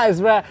sorting flies,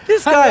 bro.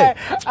 This guy.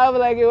 I'm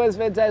like, it was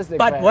fantastic.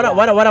 But fam.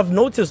 what I've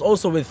noticed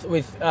also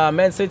with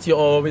Man City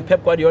or with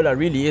Pep Guardiola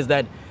really is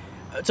that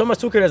Thomas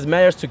Tuchel has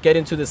managed to get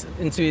into his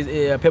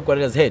Pep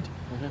Guardiola's head.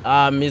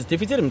 He's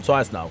defeated him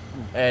twice now,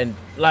 and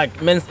like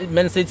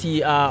Man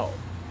City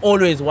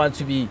always want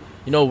to be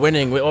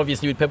winning.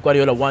 Obviously, with Pep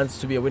Guardiola wants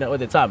to be a winner all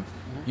the time.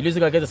 You're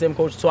losing against the same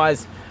coach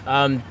twice.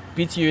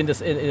 Beat you in the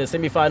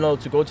semi-final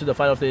to go to the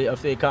final of the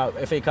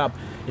FA Cup.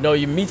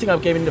 You're meeting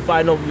up game in the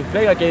final. You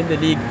play again in the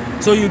league,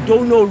 so you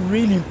don't know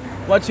really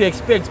what to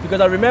expect.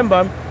 Because I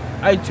remember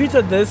I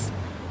tweeted this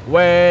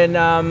when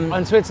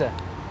on Twitter.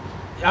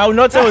 I will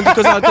not say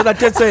because I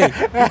did say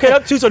you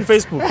cannot tweet on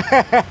Facebook.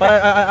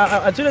 But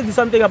I tweeted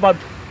something about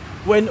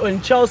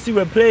when Chelsea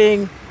were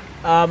playing.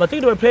 I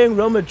think they were playing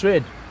Real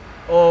Madrid,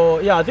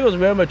 I think it was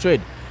Real Madrid,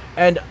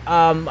 and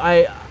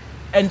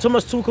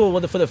Thomas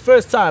Tuchel for the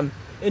first time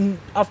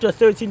after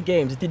 13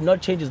 games did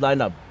not change his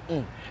lineup,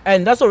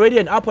 and that's already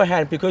an upper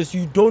hand because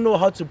you don't know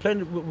how to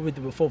play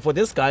for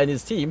this guy and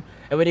his team,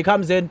 and when he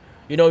comes in.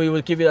 He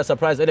will give you a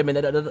surprise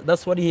element.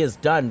 That's what he has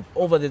done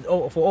for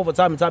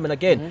time and time and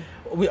again,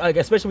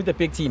 especially with the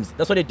big teams.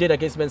 That's what he did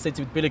against Man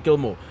City with Billy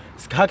Gilmore.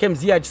 Hakim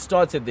Ziyech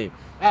started there.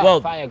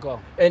 Fire goal.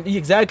 And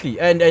exactly.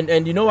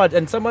 And you know what?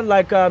 And someone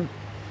like who's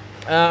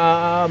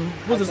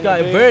this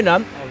guy?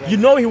 Werner. He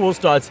will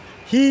start.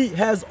 He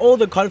has all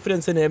the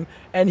confidence in him,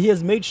 and he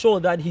has made sure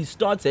that he's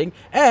starting.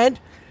 And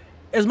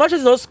as much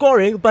as he's not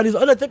scoring, but he's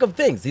on the thick of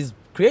things. He's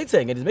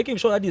creating and he's making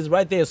sure that he's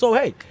right there. So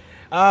hey,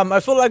 I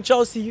feel like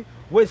Chelsea.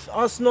 With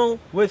Arsenal,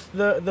 with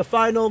the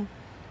final,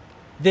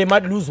 they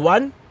might lose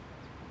one.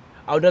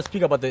 I will not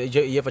speak about the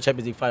UEFA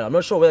Champions League final. I'm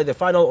not sure whether the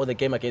final or the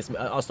game against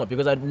Arsenal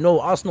because I know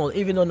Arsenal,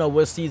 even on their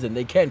worst season,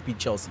 they can't beat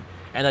Chelsea.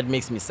 And that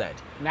makes me sad.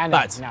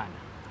 But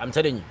I'm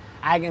telling you.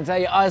 I can tell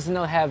you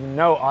Arsenal have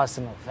no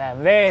Arsenal,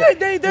 fam. They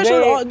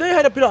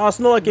had a bit of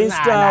Arsenal against,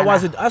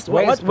 was it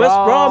West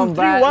Brom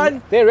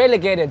 3-1? They're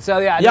relegated, so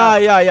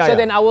yeah. So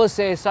then I will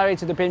say sorry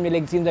to the Premier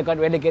League team that got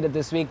relegated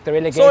this week. The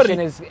relegation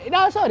is...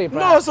 No, sorry, bro.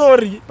 No,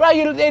 sorry.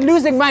 Bro, they're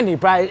losing money,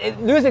 bro.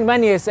 Losing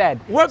money is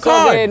sad. Work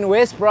hard. So then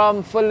West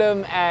Brom,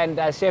 Fulham and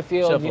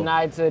Sheffield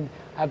United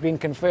have been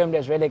confirmed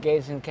as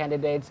relegation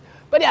candidates.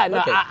 But yeah, no,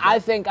 okay. I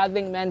think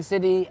Man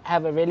City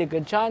have a really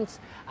good chance.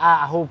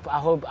 I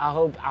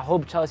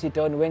hope Chelsea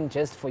don't win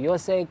just for your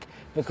sake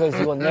because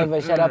you will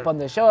never shut up on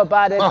the show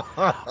about it.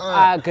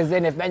 Because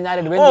then if Man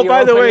United win the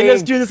by the way, League,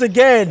 let's do this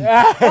again.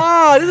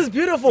 This is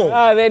beautiful.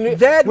 Then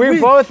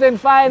we're both in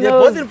finals. Yeah,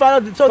 both in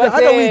finals. So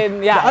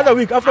the other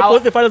week after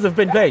both the finals have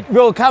been played,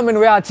 we'll come and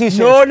wear our t-shirts.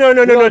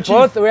 No, Chief.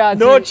 Both wear our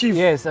no, Chief.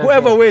 Yes, okay.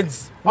 Whoever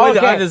wins.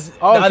 Okay,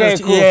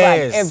 cool.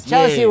 Yes, if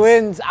Chelsea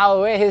wins, I'll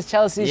wear his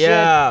Chelsea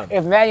shirt.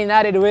 If Man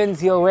United wins,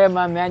 he'll wear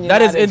my Man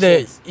United shirt. That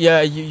is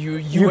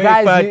in the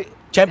UEFA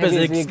Champions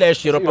League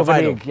 / Europa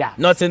final.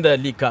 Not in the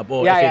League Cup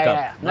or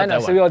FA Cup. No,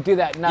 so we'll do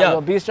that.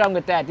 We'll be strong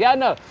with that.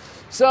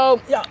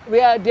 So, do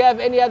you have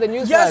any other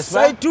news for us? Yes,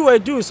 I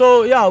do.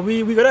 So,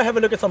 we're going to have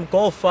a look at some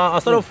golf. I'll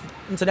start off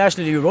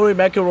internationally. Rory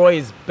McIlroy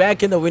is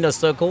back in the winner's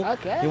circle.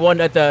 Okay. He won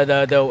at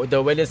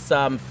the Wellis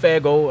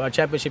Fairgo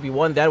Championship. He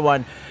won that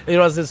one. It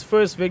was his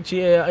first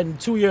victory in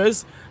 2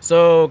 years.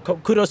 So,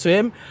 kudos to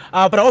him.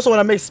 But I also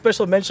want to make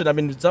special mention. I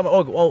mean,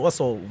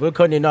 also,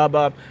 Wilco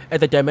Inaba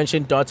at the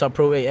Dimension Data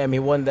Pro AM. He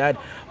won that.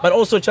 But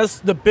also,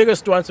 just the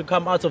biggest one to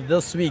come out of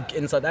this week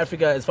in South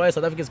Africa, as far as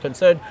South Africa is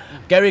concerned,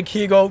 Gary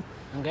Kigo.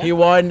 Okay. He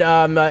won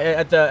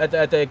at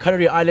the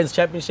Canary Islands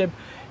Championship.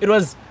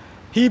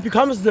 He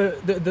becomes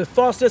the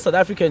fastest South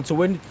African to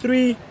win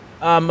 3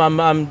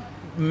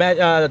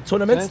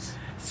 tournaments.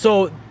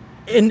 So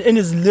in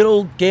his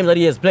little game that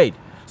he has played.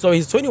 So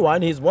he's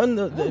 21. He's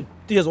won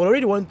he has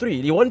already won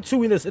 3. He won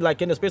 2 in the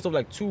space of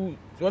 2.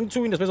 He won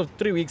 2 in the space of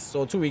 3 weeks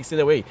or 2 weeks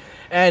either way.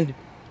 And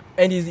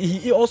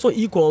he also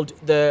equaled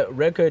the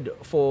record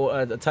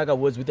for the Tiger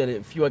Woods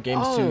with fewer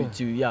games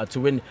to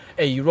win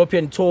a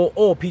European Tour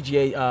or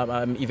PGA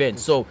event.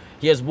 So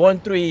he has won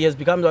 3. He has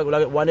become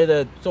like one of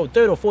the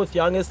third or fourth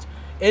youngest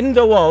in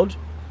the world.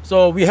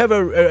 So we have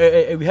a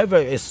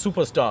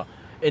superstar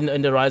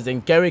in the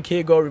rising. Gary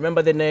Kigo,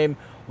 remember the name.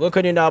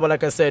 Wilco Inaba,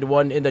 like I said,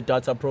 won in the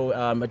Data Pro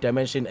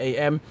Dimension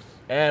AM.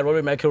 And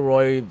Rory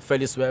McIlroy,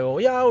 fairly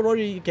well. Yeah,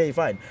 Rory, okay,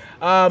 fine.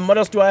 What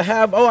else do I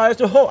have?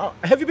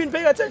 Have you been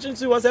paying attention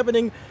to what's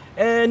happening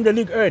in the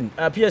League Earn,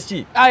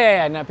 PSG?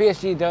 No,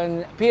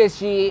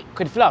 PSG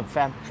could flop,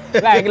 fam.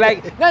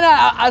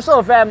 I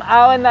saw, fam.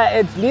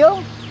 It's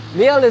Lille.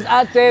 Lille is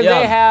out there.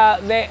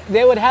 Yeah.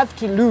 They would have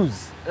to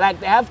lose. They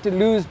have to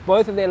lose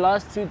both of their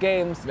last 2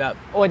 games,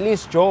 or at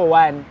least draw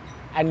one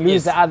and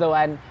lose the other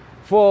one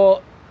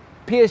for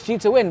PSG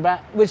to win, but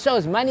which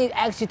shows money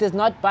actually does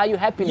not buy you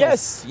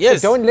happiness.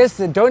 Yes. So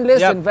don't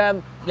listen,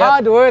 fam.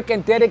 Hard work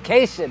and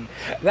dedication.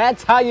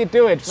 That's how you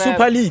do it, fam.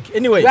 Super League.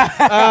 Anyway,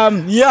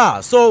 yeah.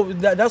 So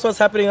that's what's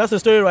happening. That's the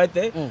story right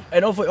there.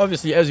 And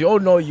obviously, as you all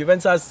know,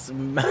 Juventus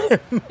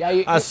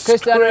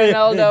Cristiano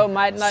Ronaldo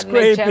might not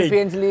make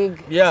Champions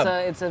League. Yeah. So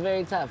it's a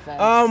very tough,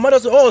 fam.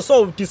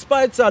 So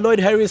despite Lloyd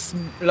Harris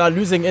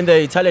losing in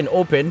the Italian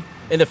Open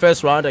in the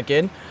first round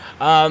again,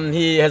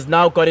 he has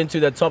now got into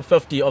the top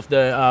 50 of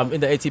the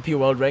in the ATP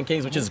World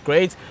Rankings, which is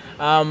great.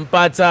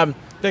 But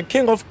the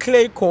king of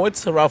clay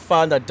courts,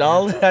 Rafael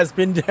Nadal, has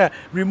been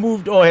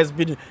removed or has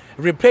been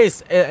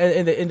replaced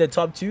in the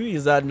top 2.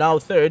 He's now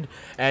 3rd,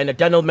 and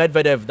Daniel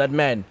Medvedev, that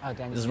man,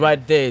 is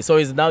right there. So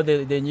he's now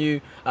the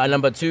new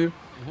number 2.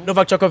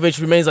 Novak Djokovic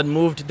remains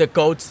unmoved, the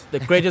GOAT, the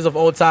greatest of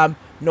all time.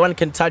 No one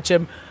can touch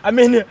him. I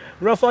mean,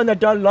 Rafael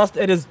Nadal lost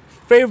at his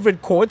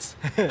favorite courts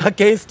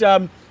against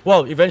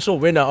eventual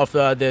winner of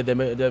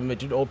the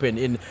Madrid Open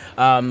in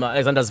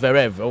Alexander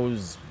Zverev. It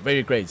was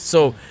very great.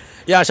 So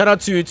yeah, shout out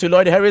to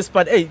Lloyd Harris.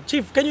 But hey,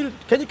 Chief, can you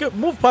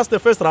move past the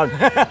first round?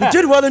 You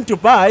did well in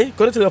Dubai,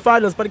 got into the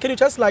finals, but can you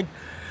just like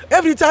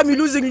every time you're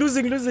losing,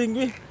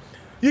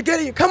 you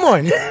get it? Come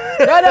on. No,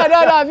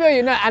 I feel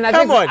you. No, and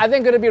I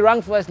think it'll be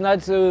wrong for us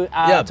not to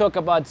talk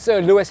about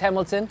Sir Lewis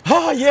Hamilton.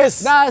 Oh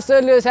yes. Now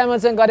Sir Lewis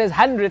Hamilton got his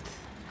 100th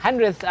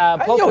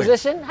pole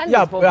position.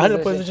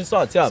 100 position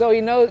starts, yeah. So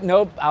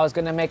nope, I was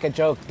going to make a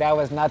joke. That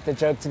was not the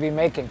joke to be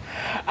making.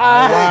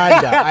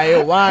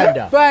 I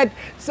wonder. But,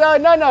 so,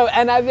 no.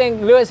 And I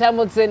think Lewis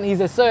Hamilton, he's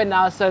a sir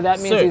now, so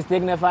that means he's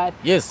dignified.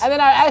 Yes. And then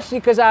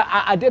because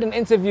I did an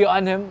interview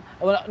on him.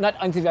 Well,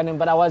 not interview on him,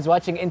 but I was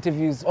watching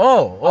interviews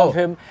of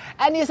him.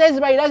 And he says, he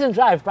doesn't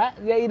drive, right?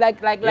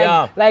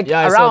 Yeah,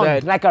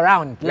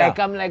 around. Yeah.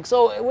 I'm like,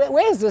 so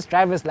where's this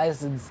driver's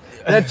license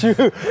that you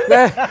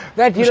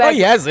sure he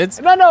has it.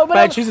 No,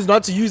 but he chooses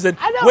not to use it.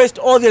 Waste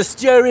all the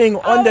steering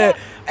on the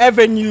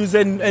avenues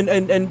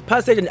and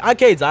passage and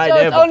arcades.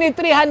 It's only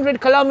 300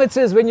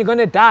 kilometers when you're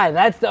gonna die.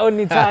 That's the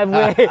only time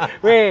where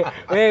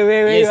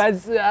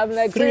yes. I'm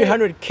like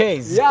 300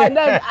 Ks. Yeah,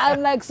 no,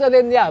 I'm like so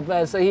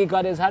he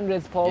got his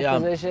 100th pole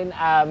position.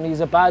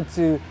 He's about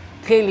to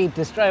clearly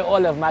destroy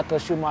all of Michael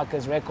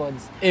Schumacher's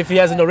records. If he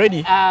hasn't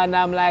already. And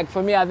I'm like,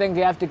 for me, I think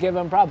you have to give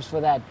him props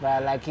for that.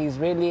 Like he's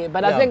really,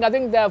 but I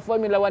think the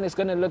Formula One is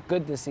going to look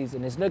good this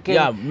season. It's looking.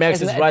 Yeah,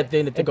 Max is right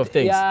there in the thick of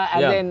things. Yeah,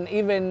 and then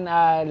even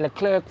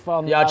Leclerc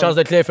from. Yeah, Charles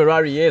Leclerc,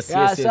 Ferrari, yes.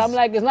 So I'm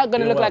like, it's not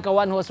going to look like a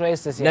one-horse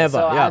race this year. Never.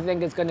 So I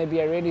think it's going to be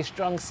a really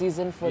strong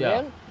season for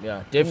them.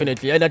 Yeah,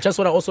 definitely. And I just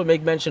want to also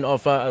make mention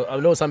of, I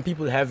know some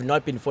people have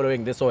not been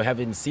following this or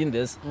haven't seen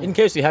this. In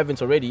case you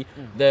haven't already,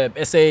 the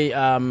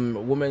SA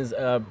Women's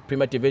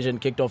Premier Division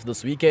kicked off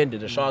this weekend.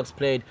 The Sharks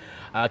played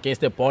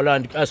against the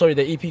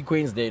the EP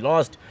Queens. They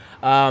lost.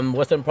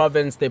 Western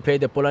Province, they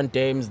played the Poland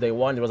Dames. They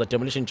won. It was a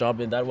demolition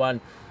job in that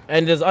one.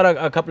 And there's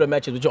a couple of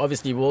matches which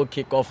obviously will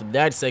kick off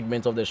that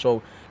segment of the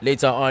show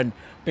later on,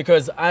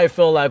 because I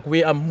feel like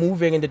we are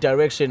moving in the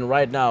direction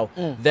right now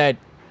that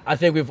I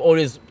think we've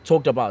always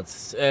talked about.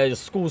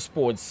 School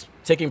sports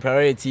taking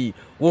priority,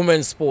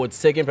 women's sports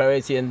taking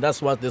priority, and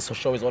that's what this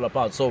show is all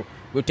about. So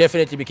we'll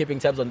definitely be keeping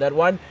tabs on that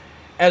one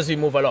as we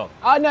move along.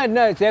 Oh,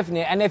 no,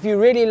 definitely. And if you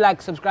really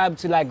subscribe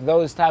to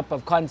those type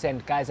of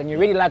content, guys, and you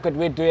really like what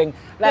we're doing,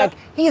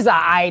 he's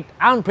alright,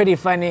 I'm pretty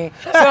funny.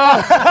 So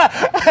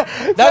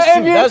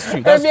that's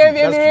true. If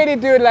you really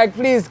do,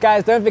 please,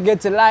 guys, don't forget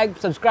to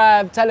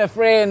subscribe, tell a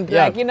friend.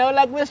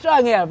 We're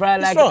strong here, bro.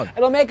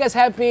 It'll make us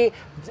happy.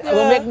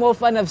 We'll make more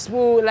fun of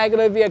Spoo.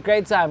 It'll be a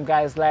great time,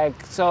 guys. Why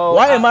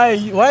am I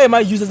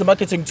used as a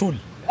marketing tool?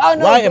 Oh,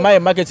 no, why am I a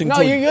marketing tool?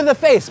 No, you're the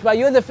face, bro.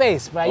 You're the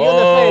face, bro. You're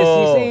the face.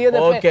 You see, you're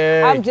the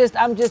face.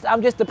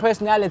 I'm just the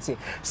personality.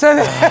 So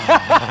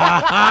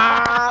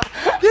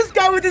this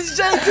guy with his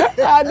shirt.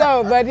 I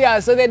know, but yeah.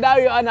 So then now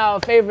you're on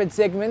our favorite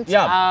segment.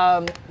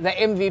 Yeah. The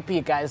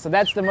MVP, guys. So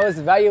that's the most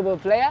valuable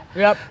player.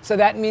 Yep. So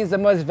that means the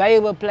most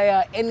valuable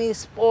player, any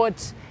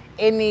sport,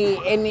 any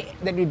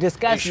that we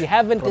discuss, you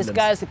haven't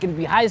discussed. It can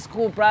be high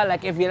school, bro.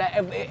 If you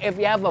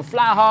have a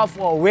fly half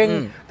or a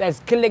wing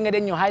that's killing it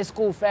in your high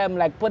school, fam,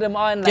 put them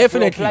on.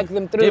 Definitely. Plug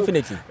them through.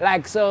 Definitely.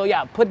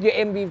 Put your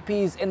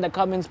MVPs in the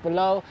comments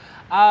below.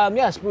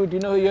 Spoo, do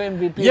you know who your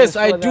MVP is? Yes,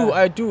 I do.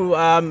 I do.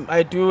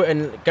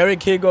 And Gary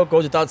Cagle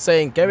goes without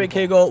saying. Gary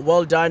Cagle,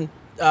 well done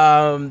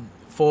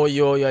for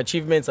your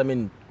achievements. I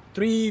mean,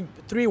 three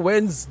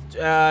wins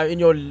in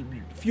your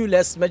few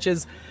less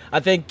matches. I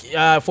think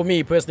for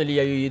me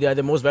personally, you are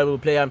the most valuable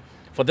player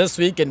for this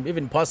week, and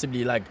even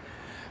possibly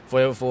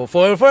for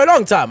a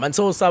long time,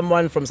 until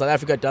someone from South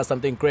Africa does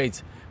something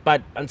great.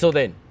 But until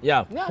then,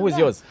 who is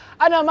yours?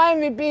 I know my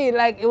MVP.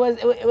 It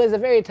was a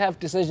very tough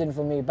decision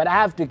for me, but I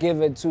have to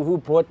give it to who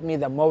brought me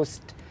the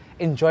most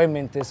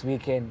enjoyment this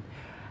weekend.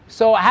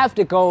 So I have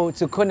to go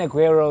to Kun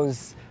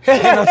Aguero's.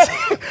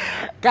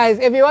 Guys,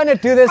 if you want to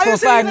do this for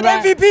fun,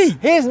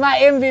 MVP? He's my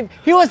MVP.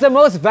 He was the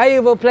most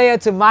valuable player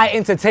to my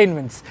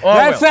entertainment.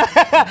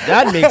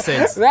 That makes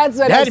sense. That's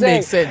what I'm saying. That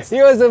makes sense.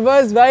 He was the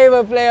most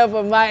valuable player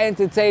for my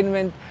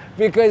entertainment.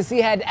 because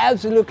he had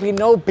absolutely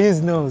no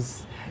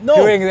business No.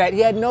 doing that.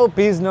 He had no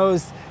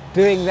business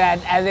doing that,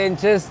 and then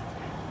just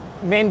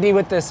Mendy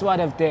with the swat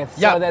of death.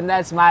 Yeah. So then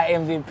that's my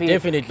MVP.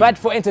 Definitely. But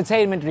for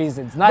entertainment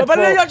reasons, not But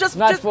for, yeah, just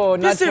not be for,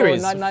 not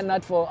serious. for,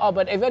 not for. Oh,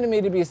 but if you want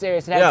me to be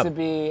serious, it has Yeah. to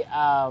be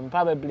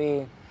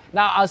probably.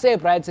 Now I'll say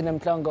Brighton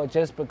and Mhlongo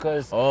just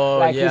because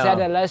Oh, he's yeah. had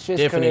an illustrious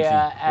Definitely.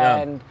 career, Yeah.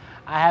 and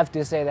I have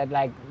to say that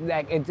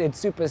it's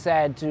super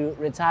sad to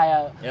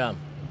retire Yeah.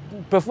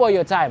 before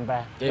your time,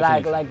 bruh.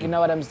 Definitely. Like you know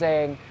what I'm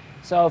saying.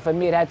 So for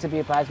me, it had to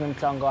be Brighton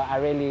Mhlongo.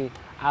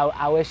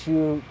 I wish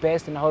you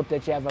best and hope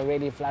that you have a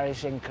really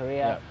flourishing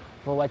career Yeah.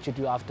 for what you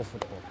do after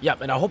football. Yeah,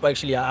 and I hope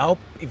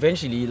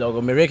eventually,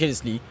 like,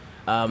 miraculously,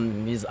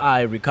 his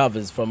eye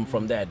recovers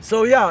from that.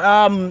 So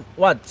yeah,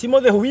 what team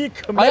of the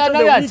week? Oh Match yeah, of no,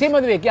 the yeah, week? team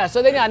of the week. Yeah,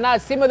 so then now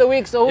it's team of the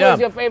week. So who Yeah. is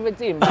your favorite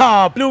team?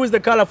 Blue is the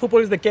color, football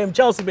is the game,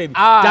 Chelsea baby.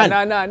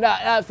 Done.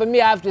 No. For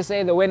me, I have to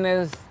say the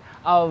winners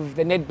of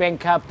the Nedbank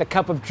Cup, the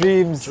Cup of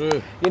Dreams.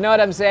 True. You know what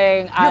I'm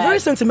saying? You're very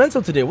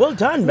sentimental today. Well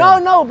done, No,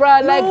 man. no,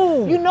 bruh. Like,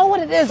 No. you know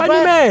what it is, Funny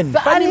bruh. man, The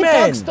funny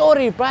underdog man.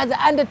 story, bruh.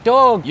 The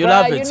underdog, You bruh.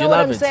 love it, You you know what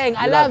love I'm it, saying? you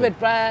I love love it,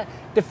 bruh.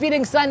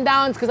 Defeating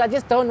Sundowns because I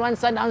just don't want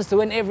Sundowns to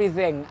win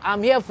everything.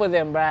 I'm here for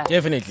them, bruh.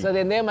 Definitely. So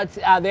then they're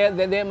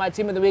my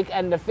team of the week,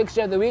 and the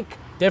fixture of the week.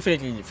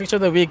 Definitely. Fixture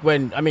of the week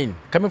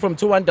coming from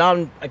 2-1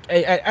 down at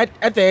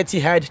the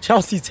Etihad,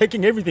 Chelsea's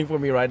taking everything for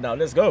me right now.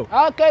 Let's go.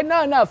 Okay,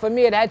 no. For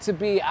me, it had to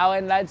be. I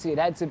won't lie to you. It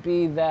had to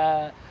be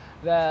the.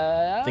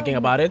 Thinking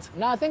about it?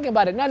 No, thinking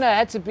about it. No, it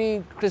had to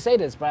be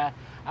Crusaders, bruh.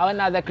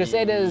 The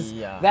Crusaders.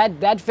 Yeah.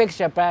 That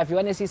fixture, bruh. If you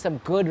want to see some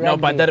good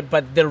rugby. No,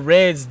 but the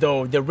Reds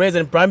though, the Reds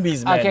and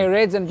Brumbies, man. Okay,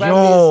 Reds and Yo.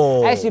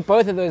 Brumbies. Actually,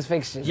 both of those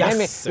fixtures.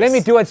 Yes. Let me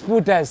do what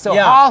Spoot does. So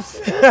Yeah.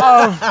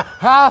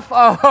 half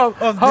of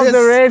this.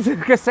 the Reds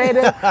and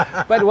Crusaders.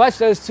 But watch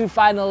those two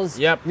finals.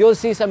 Yep. You'll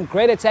see some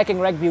great attacking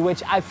rugby,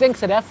 which I think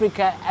South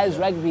Africa as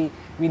rugby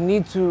we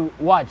need to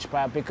watch,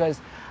 bruh, because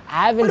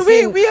I haven't But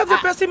seen. we have the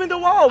best team in the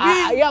world.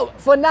 Yeah,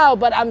 for now,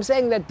 but I'm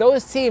saying that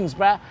those teams,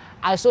 bruh,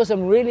 I saw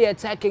some really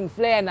attacking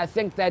flair, and I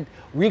think that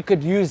we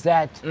could use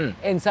that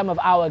in some of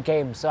our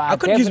games. So I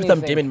could use definitely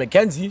them, think- Damon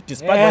McKenzie,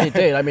 despite what he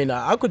did. I mean,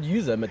 I could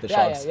use them at the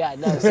Sharks. Yeah.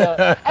 No,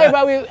 so, hey,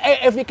 bro,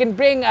 if we can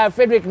bring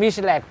Frederick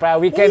Michalak, bro,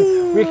 we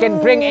can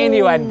bring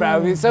anyone,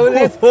 bro. So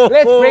let's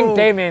bring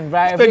Damon, bro.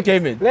 Let's bring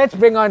Damon. Let's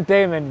bring on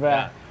Damon, bro.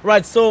 Yeah.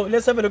 Right, so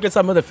let's have a look at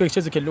some of the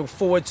fixtures you can look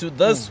forward to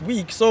this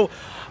week. So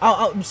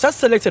I'll just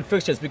selected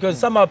fixtures because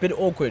some are a bit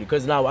awkward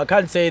because now I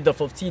can't say the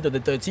 15th or the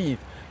 13th,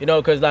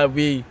 because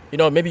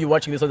maybe you're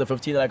watching this on the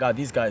 15th like,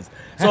 these guys.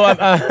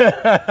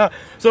 So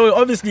so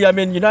obviously,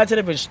 United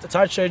have a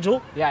tight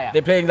schedule. Yeah.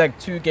 They're playing like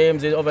 2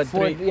 games over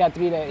 3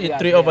 3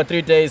 days. over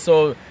 3 days.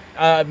 So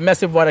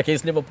massive one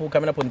against Liverpool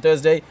coming up on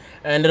Thursday,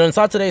 and then on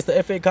Saturday is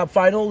the FA Cup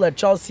final at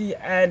Chelsea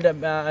and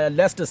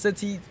Leicester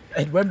City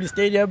at Wembley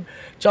Stadium.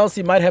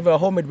 Chelsea might have a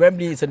home at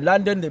Wembley. It's in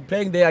London. They're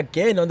playing there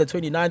again on the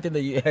 29th in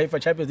the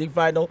UEFA Champions League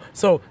final.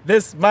 So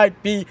this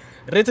might be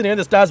written in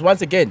the stars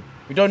once again.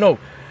 We don't know.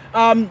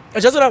 I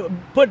just want to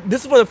put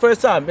this is for the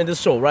first time in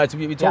this show, right? So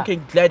we're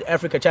talking Glad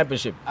Africa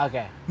Championship.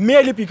 Okay.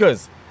 Merely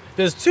because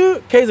there's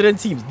 2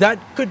 KZN teams that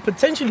could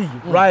potentially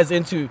rise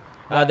into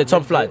the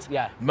top flight.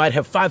 Yeah. Might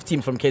have 5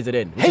 teams from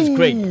KZN, which is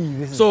great.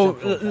 this is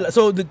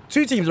So the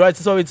 2 teams, right?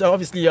 So it's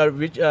obviously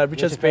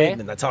Richards Bay, Bay.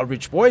 and that's our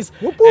rich boys,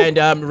 Whoop, whoop.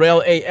 and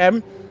Real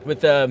AM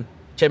with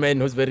chairman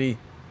who's very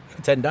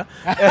tender.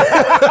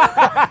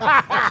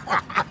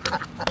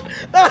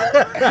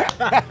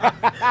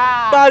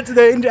 But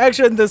the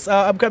interaction this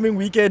upcoming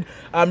weekend,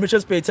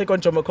 Richards Bay take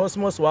on Jomo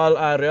Cosmos,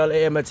 while Real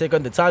AM take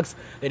on the Tugs,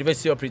 the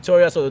University of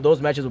Pretoria. So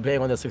those matches will be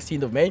playing on the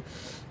 16th of May.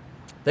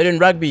 Then in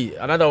rugby,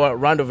 another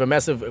round of a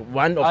massive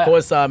one. Of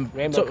course,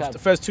 the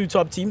first 2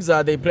 top teams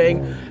they're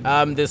playing.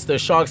 This the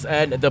Sharks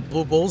and the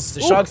Blue Bulls.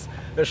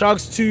 The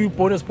Sharks 2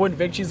 bonus point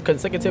victories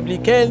consecutively.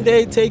 Can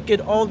they take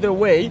it all the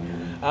way?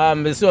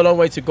 There's still a long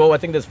way to go. I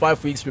think there's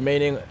 5 weeks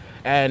remaining,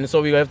 and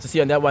so we have to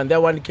see on that one.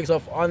 That one kicks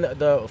off on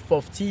the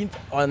 15th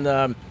on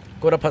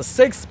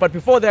 6:15. But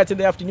before that, in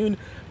the afternoon,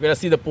 we're gonna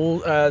see the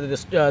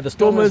the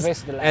Stormers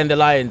versus the Lions. and the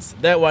Lions.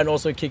 That one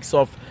also kicks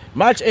off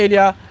much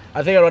earlier.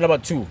 I think around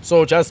about 2.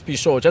 So just be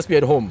be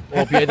at home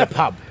or be at the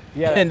pub.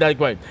 Yeah. And that's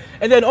great.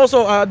 And then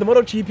also the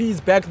MotoGP is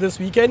back this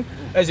weekend.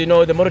 As you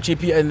know, the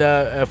MotoGP and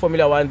the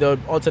Formula One, they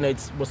alternate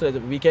most of the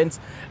weekends.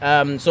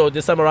 So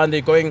this time around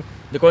they're going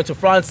to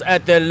France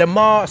at the Le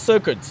Mans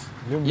circuit.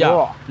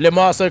 Le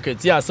Mans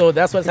circuit. Yeah. So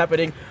that's what's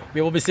happening. We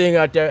will be seeing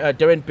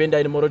Darren Bender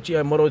in the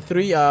Moto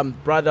 3.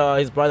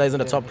 His brother is in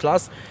the top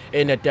class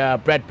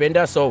at Brad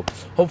Bender. So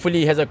hopefully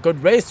he has a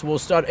good race. We'll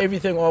start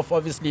everything off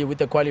obviously with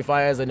the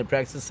qualifiers and the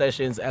practice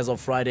sessions as of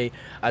Friday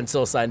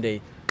until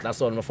Sunday. That's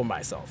all for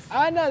myself.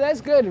 Oh no, that's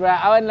good,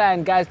 right?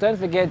 Online, guys, don't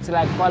forget to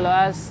follow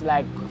us.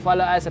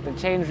 Follow us at the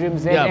Change Room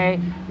ZA. Yeah.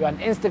 We're on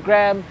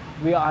Instagram.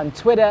 We are on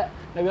Twitter.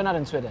 No, we're not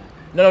on Twitter.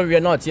 No, we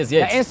are not. Yes.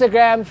 We're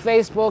Instagram,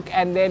 Facebook,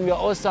 and then we're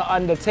also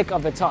on the Tick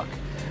of the Talk.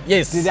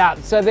 Yes. Do that.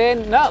 So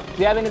then, do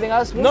you have anything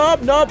else, bro?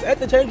 Nope. At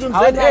the Change Room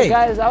All ZA. right,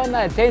 guys. All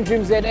right, Change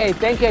Room ZA.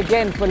 Thank you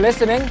again for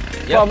listening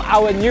from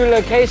our new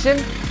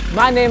location.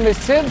 My name is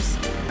Tibbs.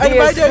 And Be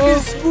my a name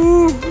is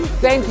Smooth. Smooth.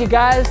 Thank you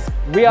guys.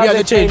 We are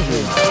the Change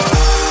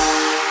Room.